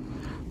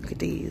 Look at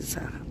these,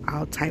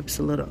 all types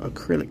of little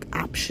acrylic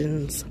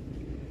options.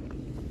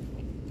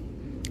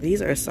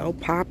 These are so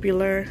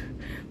popular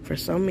for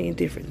so many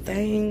different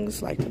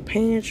things, like the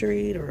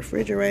pantry, the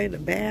refrigerator,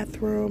 the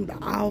bathroom, the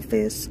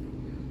office,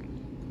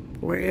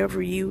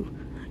 wherever you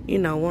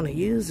know, want to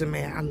use them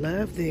at. I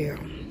love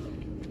them.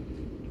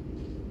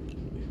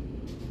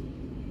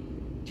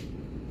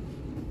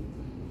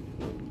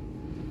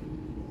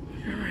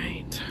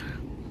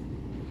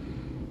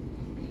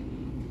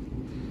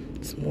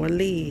 More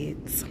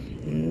lids.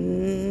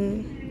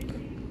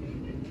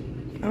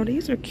 Oh,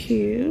 these are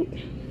cute.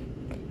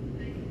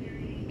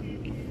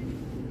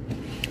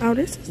 Oh,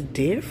 this is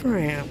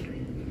different.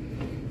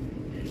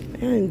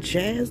 And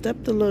jazzed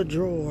up the little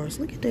drawers.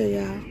 Look at that,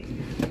 y'all.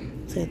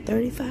 Is that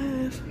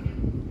 35?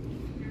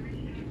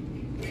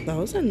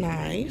 Those are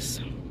nice.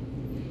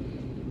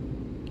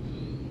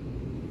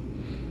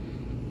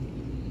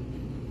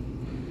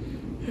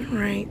 All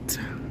right.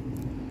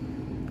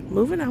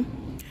 Moving on.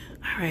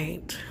 All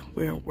right.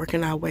 We're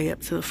working our way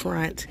up to the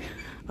front.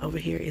 Over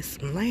here is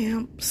some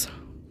lamps.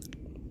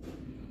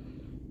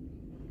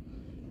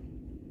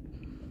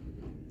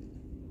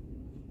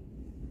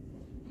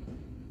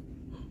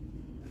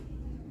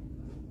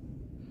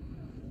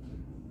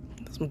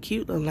 Some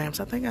cute little lamps.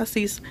 I think I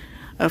see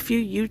a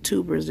few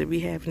YouTubers that be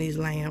having these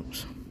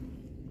lamps.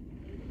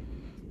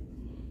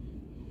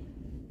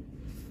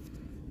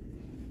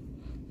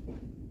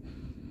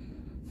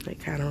 They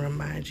kind of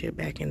remind you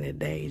back in the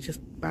day, just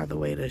by the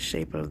way the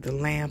shape of the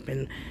lamp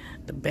and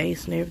the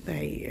base and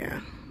everything. Yeah.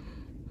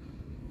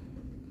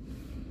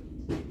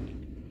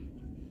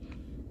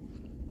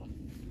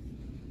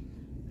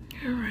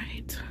 All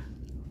right.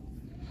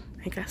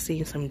 I think I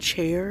see some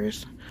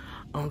chairs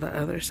on the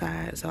other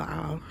side, so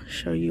I'll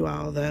show you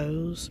all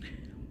those.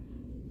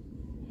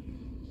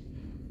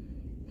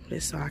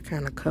 Just so I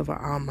kind of cover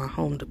all my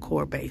home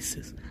decor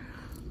bases.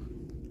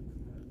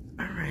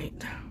 All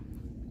right.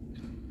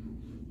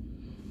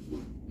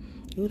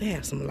 Ooh, they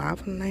have some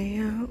lava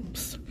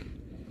lamps.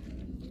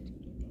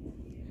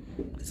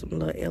 Some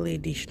little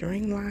LED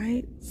string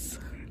lights.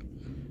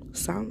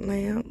 Salt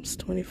lamps,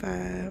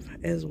 25,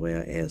 as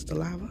well as the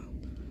lava.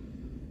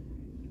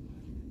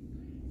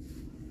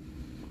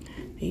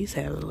 These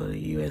have little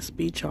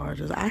USB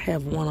chargers. I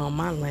have one on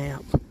my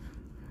lamp.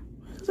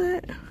 What is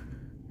that?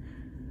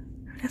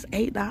 That's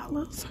 $8.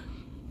 That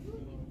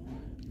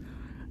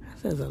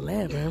says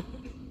 11.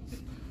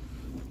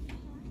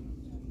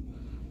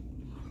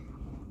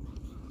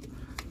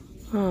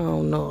 I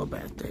don't know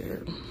about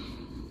that.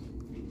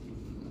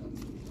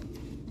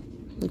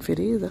 If it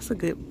is, that's a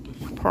good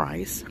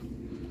price.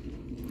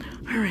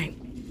 All right.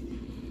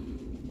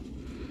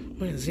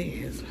 What is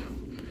this?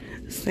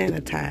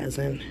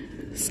 Sanitizing.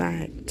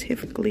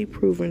 Scientifically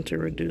proven to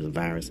reduce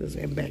viruses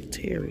and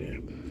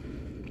bacteria.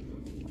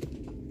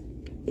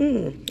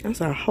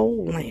 That's a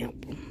whole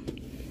lamp.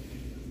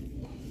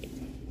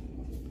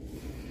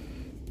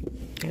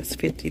 That's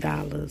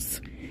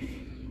 $50.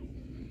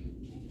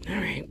 All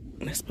right,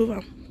 let's move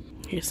on.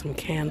 Here's some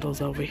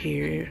candles over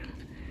here.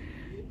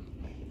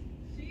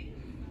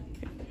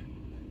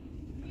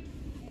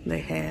 They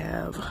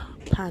have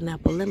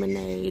pineapple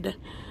lemonade,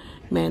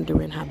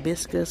 mandarin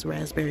hibiscus,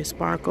 raspberry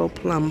sparkle,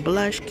 plum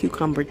blush,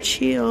 cucumber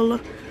chill,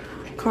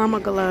 caramel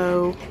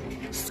glow,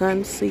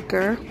 sun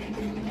seeker.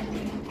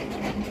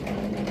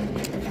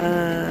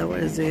 What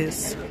is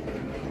this?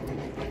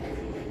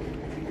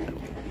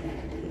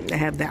 They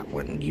have that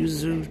one.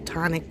 Yuzu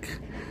tonic,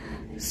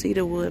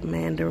 cedarwood,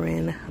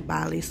 mandarin,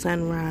 Bali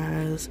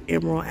sunrise,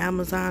 emerald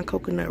Amazon,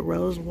 coconut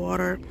rose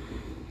water,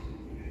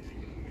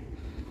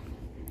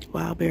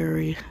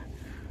 wildberry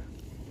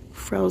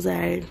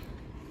frosé.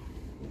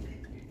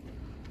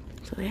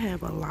 So they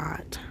have a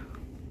lot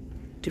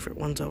different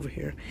ones over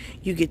here.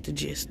 You get the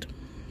gist.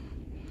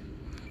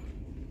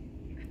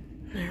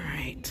 All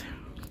right.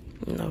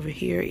 And over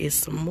here is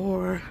some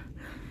more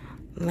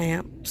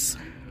lamps.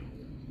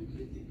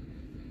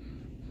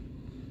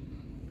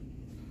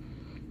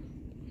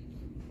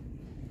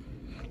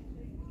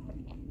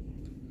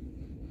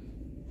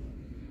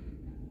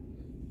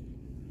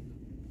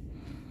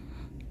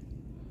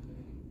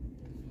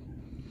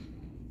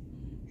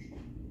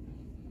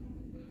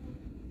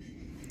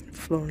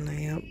 Floor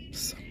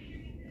lamps.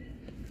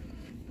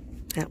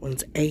 That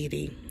one's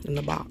 $80 in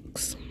the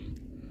box.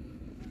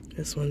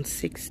 This one's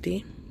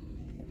 $60.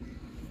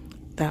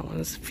 That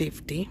one's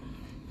 $50.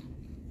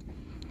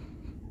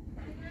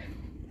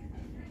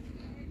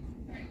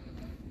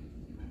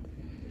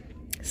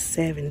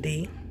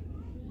 $70.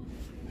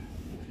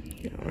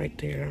 Yeah, right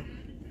there.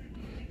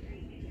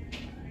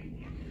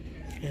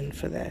 And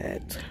for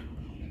that.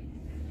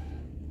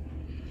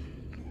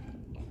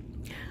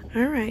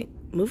 All right,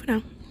 moving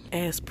on.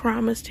 As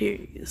promised,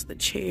 here is the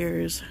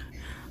chairs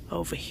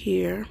over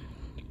here.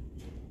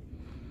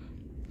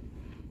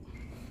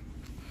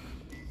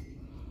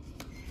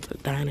 The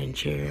dining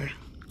chair.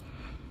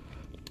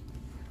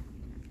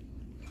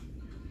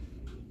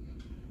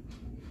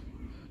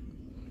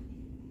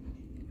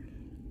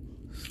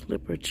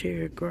 Slipper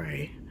chair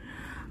gray.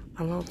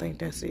 I don't think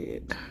that's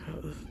it.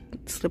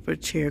 Slipper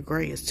chair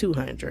gray is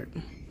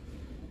 $200.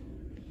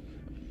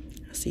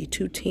 I see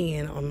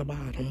 $210 on the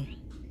bottom.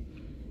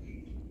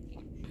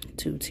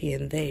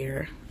 $210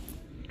 there.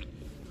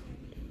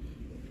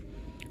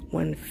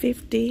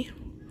 $150.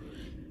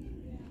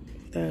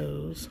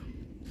 Those.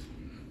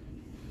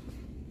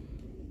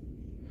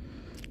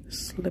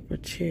 Slipper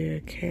chair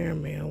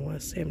caramel,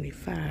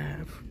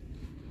 $175.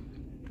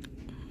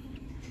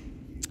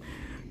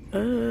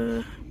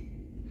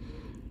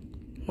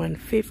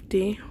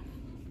 $150.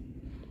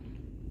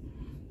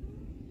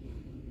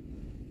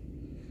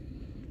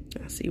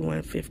 I see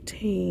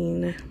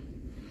 $115.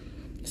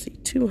 I see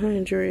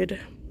 $200.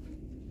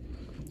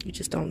 You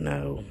just don't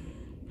know.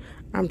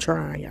 I'm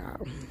trying,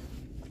 y'all.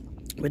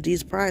 But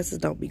these prices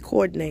don't be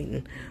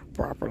coordinating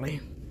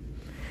properly.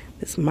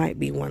 This might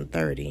be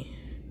 $130.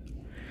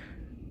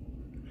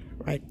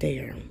 Right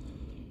there.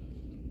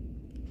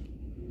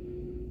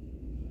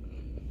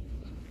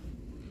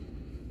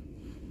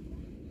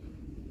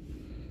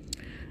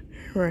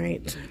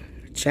 Right.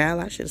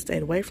 Child, I should have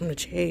stayed away from the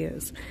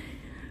chairs.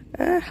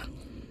 All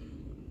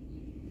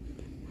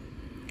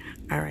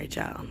right,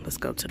 y'all. Let's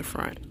go to the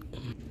front.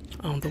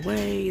 On the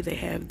way, they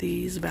have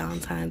these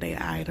Valentine's Day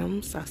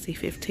items. I see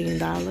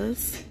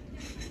 $15.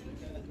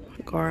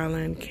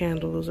 Garland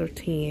candles are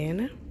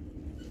 $10.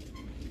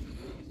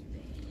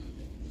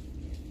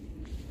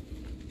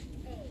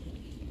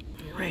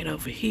 Right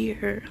over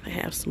here, they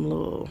have some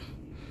little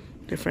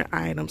different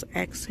items.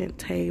 Accent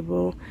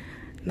table,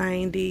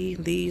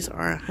 $90. These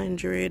are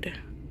 $100.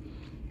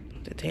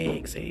 The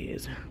tag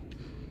says.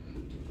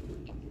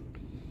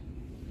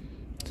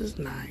 This is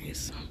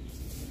nice.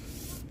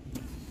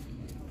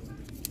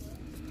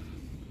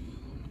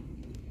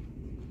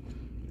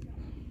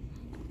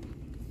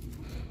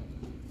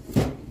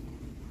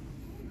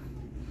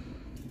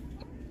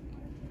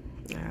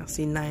 I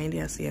see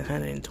 90, I see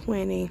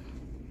 120.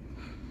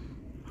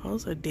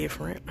 Those are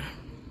different.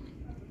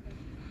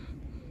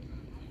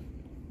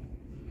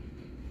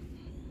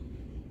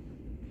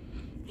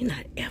 You're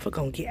not ever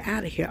gonna get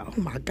out of here. Oh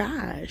my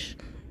gosh.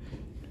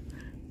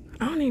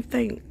 I don't even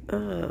think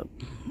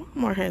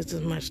Walmart has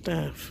this much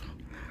stuff.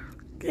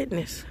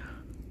 Goodness.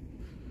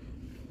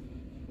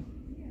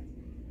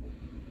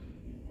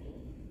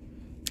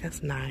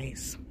 That's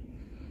nice.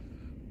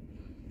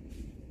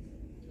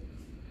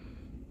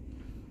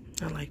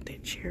 I like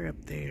that chair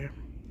up there.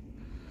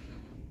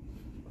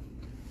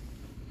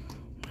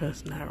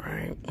 That's not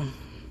right.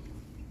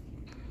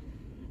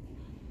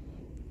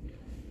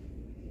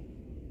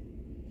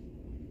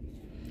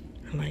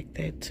 I like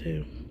that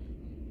too.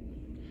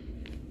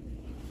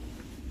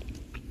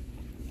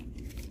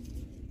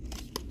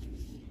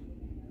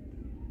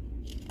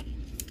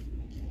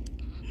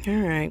 All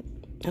right,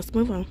 let's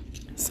move on.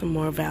 Some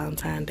more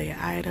Valentine's Day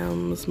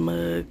items,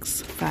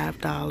 mugs,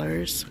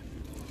 $5.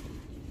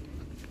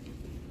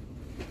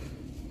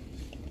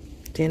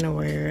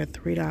 Dinnerware,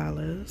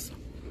 $3.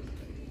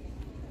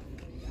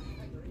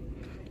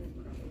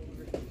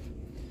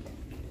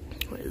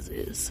 What is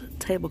this?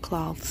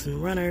 Tablecloths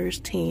and runners,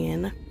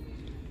 $10.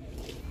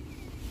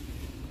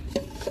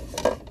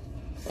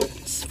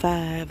 It's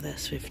 $5,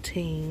 that's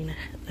 $15,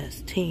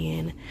 that's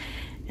 $10,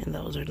 and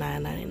those are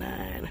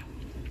 $9.99.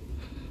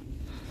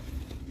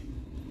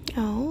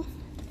 Oh,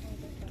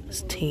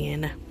 it's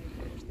 $10.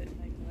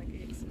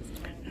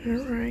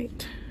 All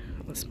right,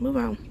 let's move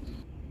on.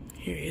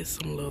 Here is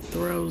some little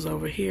throws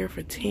over here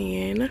for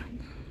 $10.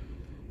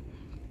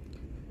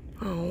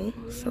 Oh,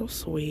 so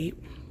sweet.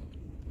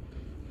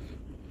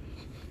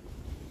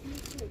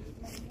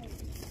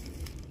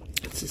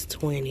 This is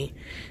 $20.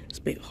 It's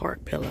a big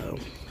heart pillow.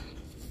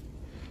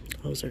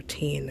 Those are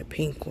 $10, the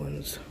pink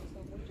ones.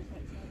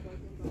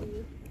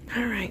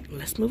 All right,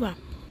 let's move on.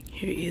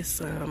 Here is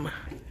some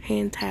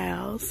hand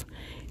towels,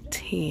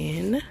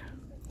 $10.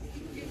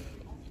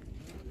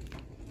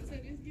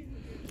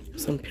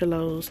 Some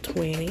pillows,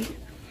 $20.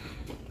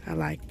 I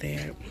like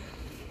that.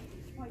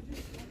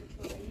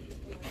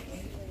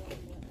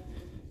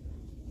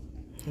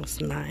 That's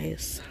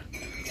nice.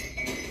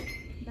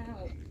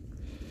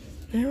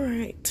 All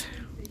right.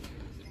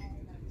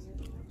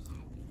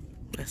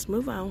 Let's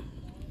move on.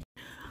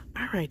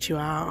 All right, you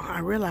all. I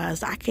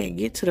realized I can't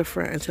get to the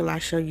front until I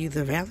show you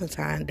the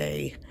Valentine's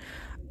Day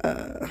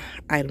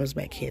items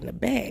back here in the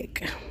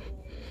back.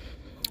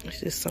 It's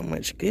just so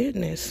much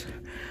goodness.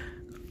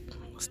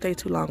 Stay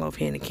too long over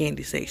here in the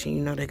candy section.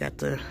 You know they got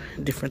the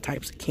different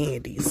types of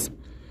candies.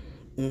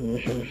 What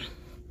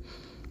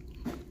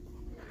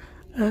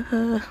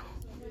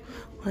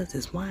is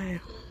this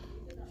wine?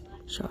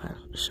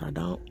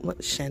 Chardon?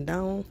 What?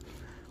 Chandon?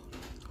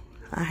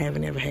 I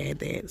haven't ever had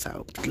that,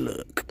 so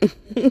look.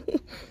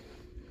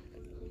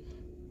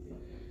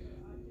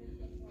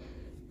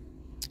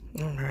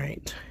 All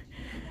right.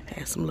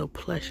 Have some little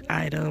plush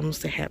items.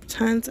 They have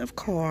tons of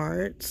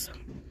cards.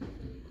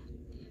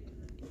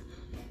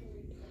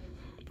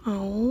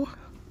 Oh,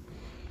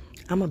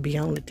 I'm gonna be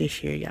on it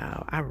this year,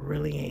 y'all. I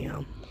really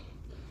am.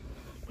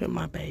 With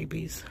my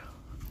babies.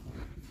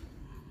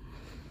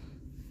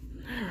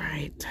 All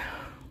right.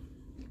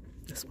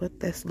 That's what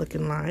that's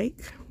looking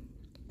like.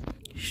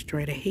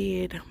 Straight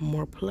ahead,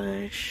 more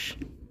plush.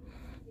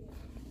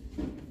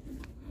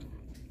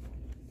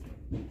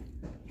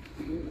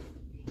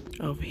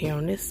 Over here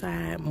on this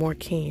side, more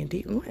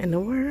candy. What in the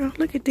world?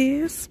 Look at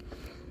this.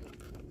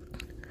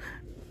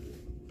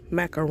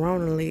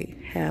 Macaroni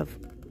have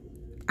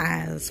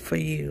eyes for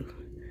you.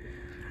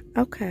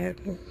 Okay.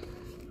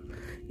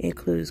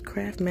 Includes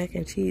Kraft mac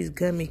and cheese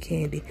gummy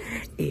candy.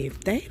 If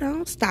they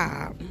don't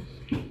stop.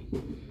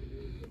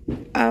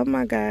 Oh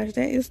my gosh,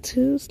 that is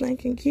too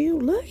stinking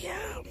cute. Look,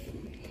 y'all.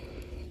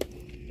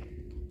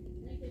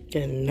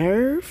 The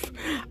nerve.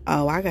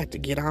 Oh, I got to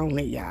get on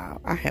it,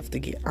 y'all. I have to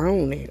get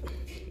on it.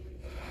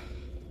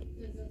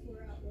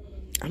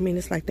 I mean,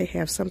 it's like they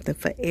have something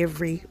for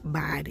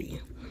everybody.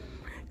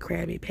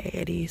 Krabby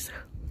Patties.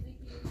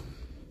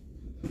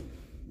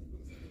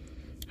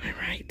 All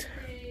right.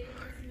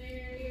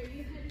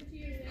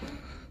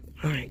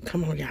 All right,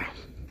 come on, y'all.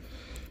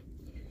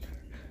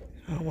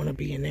 I don't want to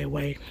be in their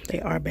way.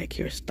 They are back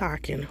here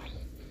stocking.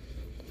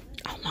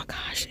 Oh my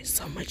gosh, it's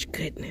so much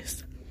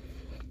goodness.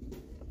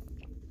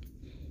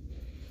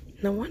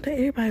 No wonder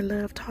everybody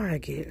loves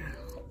Target.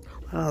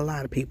 Well, a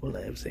lot of people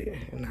loves it.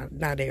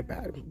 Not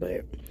everybody,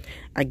 but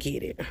I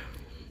get it.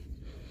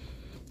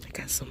 They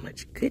got so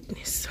much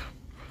goodness.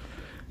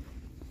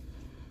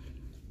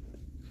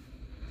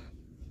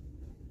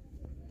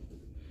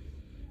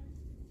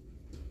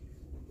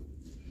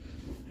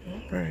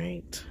 All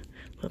right.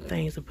 Little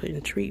things to put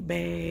in treat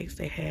bags.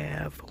 They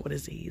have, what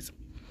is these?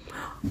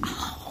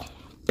 Oh,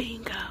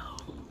 bingo.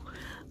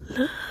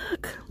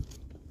 Look.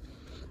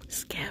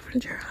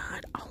 Scavenger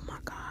hunt. Oh my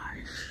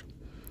gosh.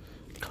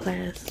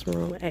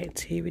 Classroom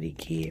activity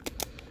kit.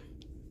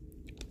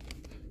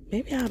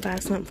 Maybe I'll buy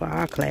something for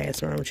our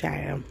classroom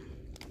child.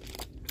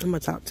 I'm gonna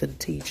talk to the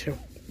teacher.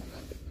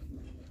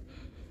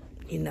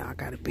 You know I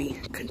gotta be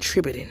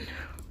contributing.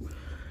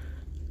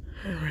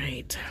 All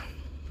right.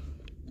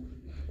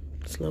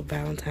 This little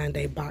Valentine's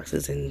Day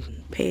boxes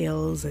and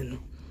pails and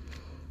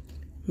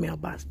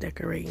mailbox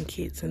decorating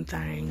kits and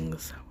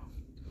things.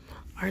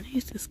 Are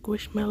these the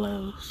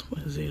Squishmallows?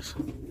 What is this?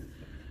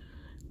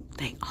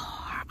 They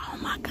are. Oh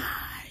my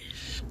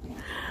gosh.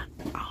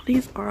 All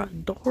these are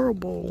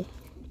adorable.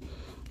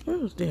 What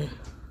is this?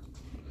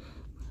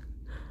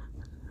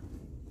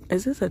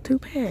 Is this a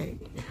 2-pack?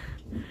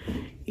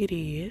 It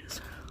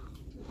is.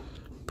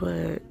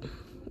 But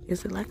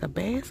is it like a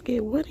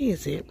basket? What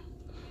is it?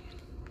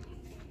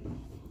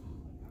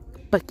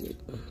 Bucket.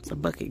 It's a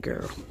bucket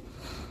girl.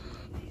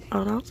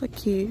 Oh, those are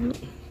cute.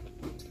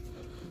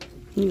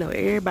 You know,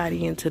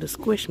 everybody into the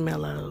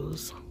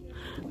Squishmallows.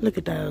 Look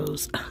at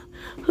those.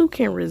 Who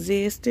can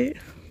resist it?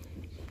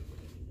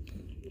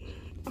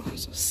 Oh,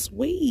 so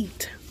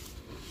sweet.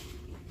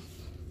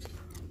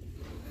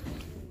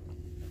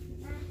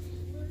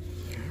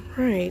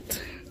 All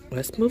right,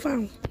 let's move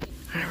on.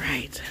 All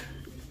right.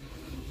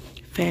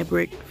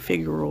 Fabric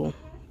figural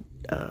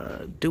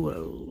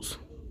duos.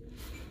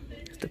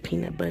 It's the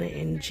peanut butter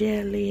and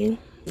jelly.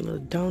 Little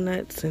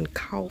donuts and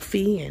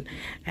coffee and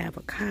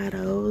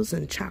avocados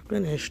and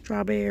chocolate and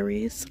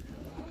strawberries.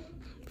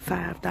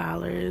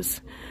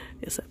 $5.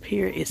 It's up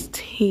here. It's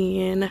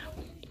 10.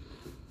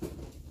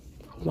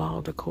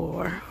 Wall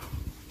decor.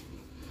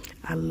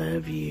 I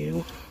love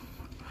you.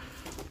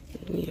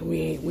 Yeah, we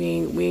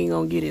ain't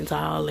gonna get into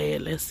all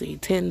that. Let's see,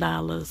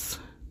 $10.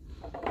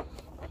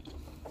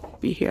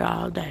 Be here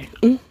all day.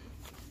 All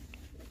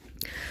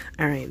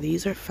right,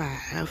 these are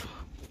 5.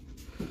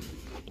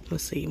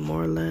 Let's see,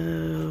 more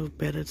love,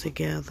 better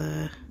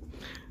together,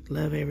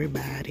 love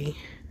everybody,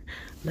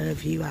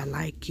 love you, I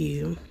like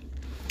you.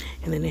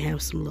 And then they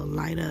have some little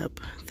light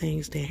up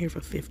things down here for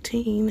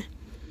 15.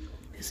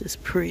 This is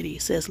pretty.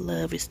 It says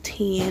love is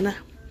 10. You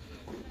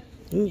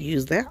can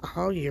use that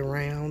all year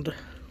round.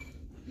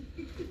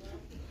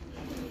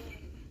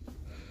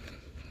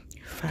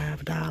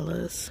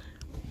 $5.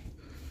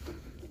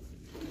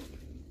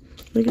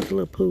 Look at the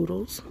little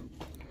poodles.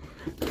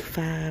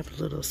 5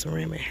 little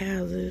ceramic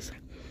houses.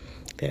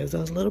 There's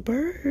those little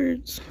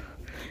birds.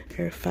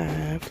 They're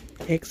 5.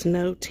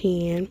 X-Note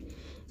 10.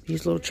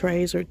 These little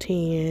trays are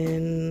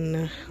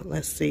 10.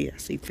 Let's see. I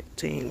see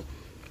 15.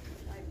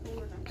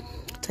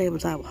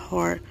 Tabletop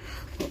heart.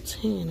 Oh,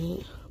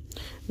 10.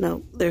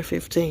 No, they're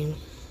 15.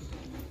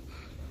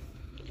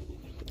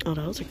 Oh,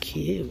 those are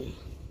cute.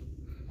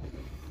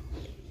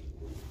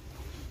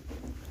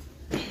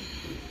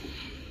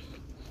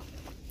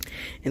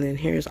 And then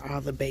here's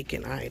all the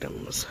baking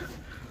items.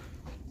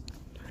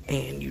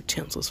 And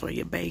utensils for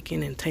your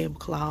baking and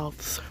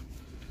tablecloths.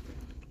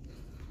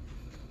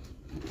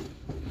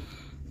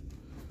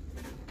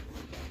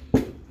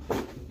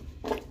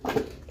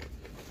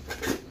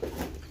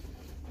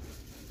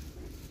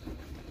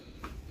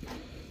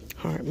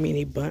 Heart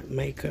mini bunt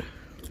maker.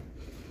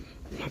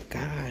 Oh my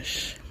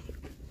gosh.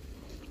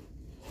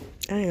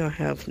 I ain't gonna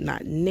have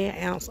not an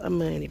ounce of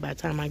money by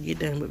the time I get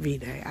done with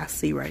V-Day. I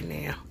see right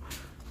now.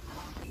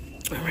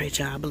 Alright,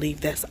 y'all, I believe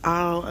that's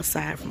all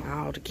aside from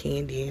all the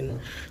candy and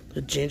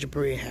the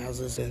gingerbread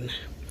houses and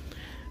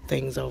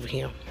things over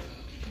here.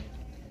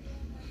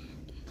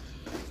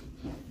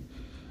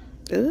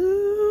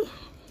 Ooh.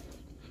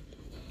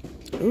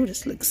 Ooh,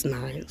 this looks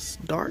nice.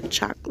 Dark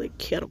chocolate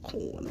kettle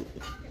corn.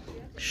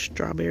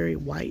 Strawberry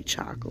white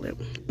chocolate.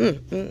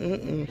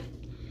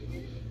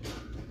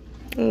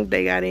 Oh,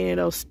 they got any of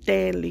those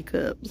Stanley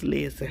cups.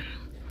 Listen.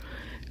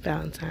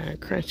 Valentine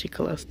crunchy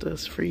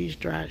clusters,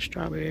 freeze-dried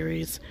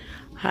strawberries,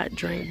 hot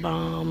drink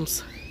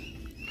bombs,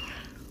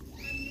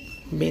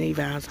 mini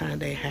Valentine's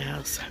Day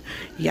house.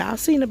 Y'all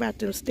seen about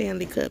them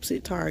Stanley cups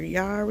at Target.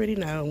 Y'all already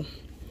know.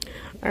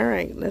 All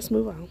right, let's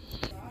move on.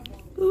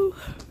 Ooh,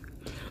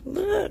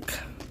 look.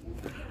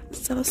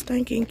 So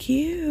stinking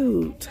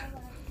cute.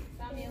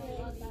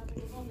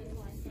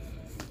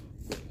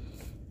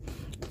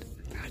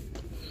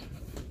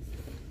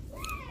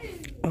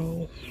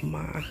 Oh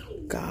my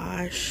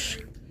gosh.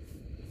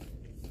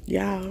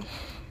 Y'all,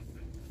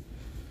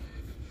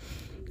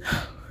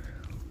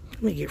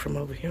 let me get from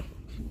over here.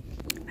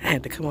 I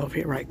had to come over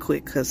here right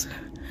quick because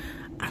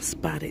I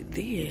spotted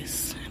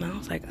this and I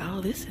was like, oh,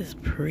 this is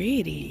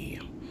pretty.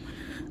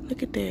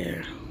 Look at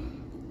there.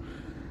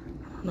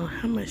 I don't know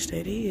how much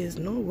that is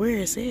nor where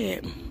it's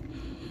at,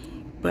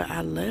 but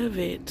I love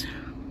it.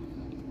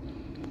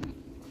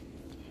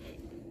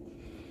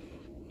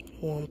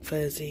 Warm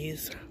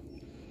fuzzies.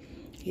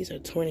 These are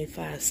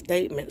 25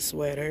 statement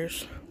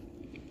sweaters.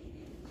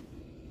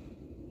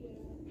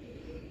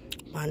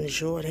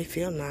 Bonjour, they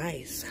feel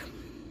nice.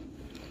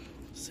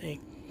 Let's see.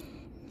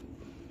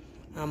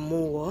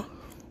 Amour.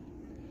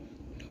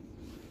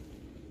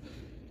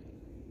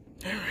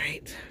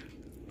 Alright.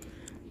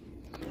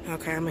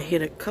 Okay, I'm gonna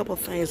hit a couple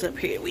things up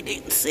here we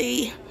didn't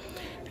see.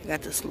 I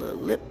got this little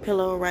lip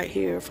pillow right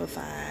here for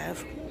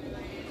 $5.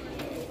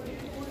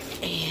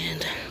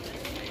 And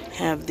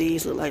have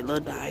these look like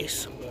little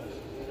dice.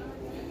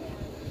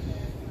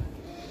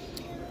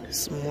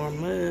 Some more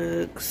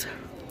mugs.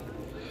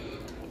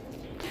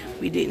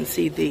 we didn't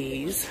see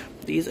these.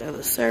 These are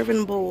the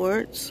serving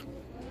boards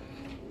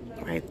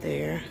right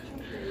there.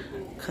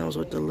 Comes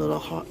with the little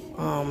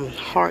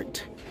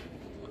heart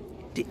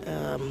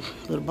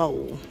little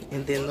bowl,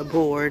 and then the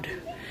board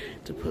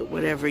to put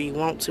whatever you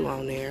want to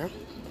on there.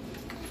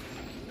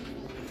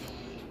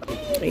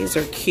 These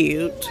are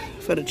cute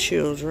for the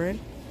children.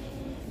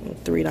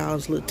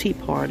 $3 little tea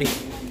party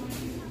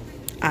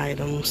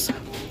items.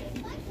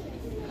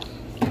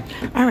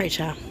 Alright,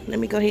 y'all, let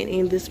me go ahead and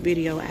end this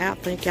video out.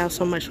 Thank y'all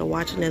so much for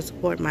watching and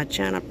supporting my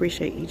channel. I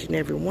appreciate each and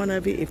every one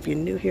of you. If you're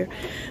new here,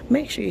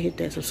 make sure you hit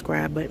that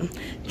subscribe button.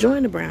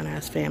 Join the Brown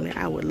Eyes family.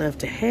 I would love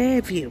to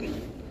have you.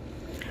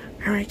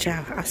 Alright,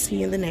 y'all, I'll see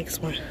you in the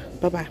next one.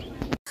 Bye-bye.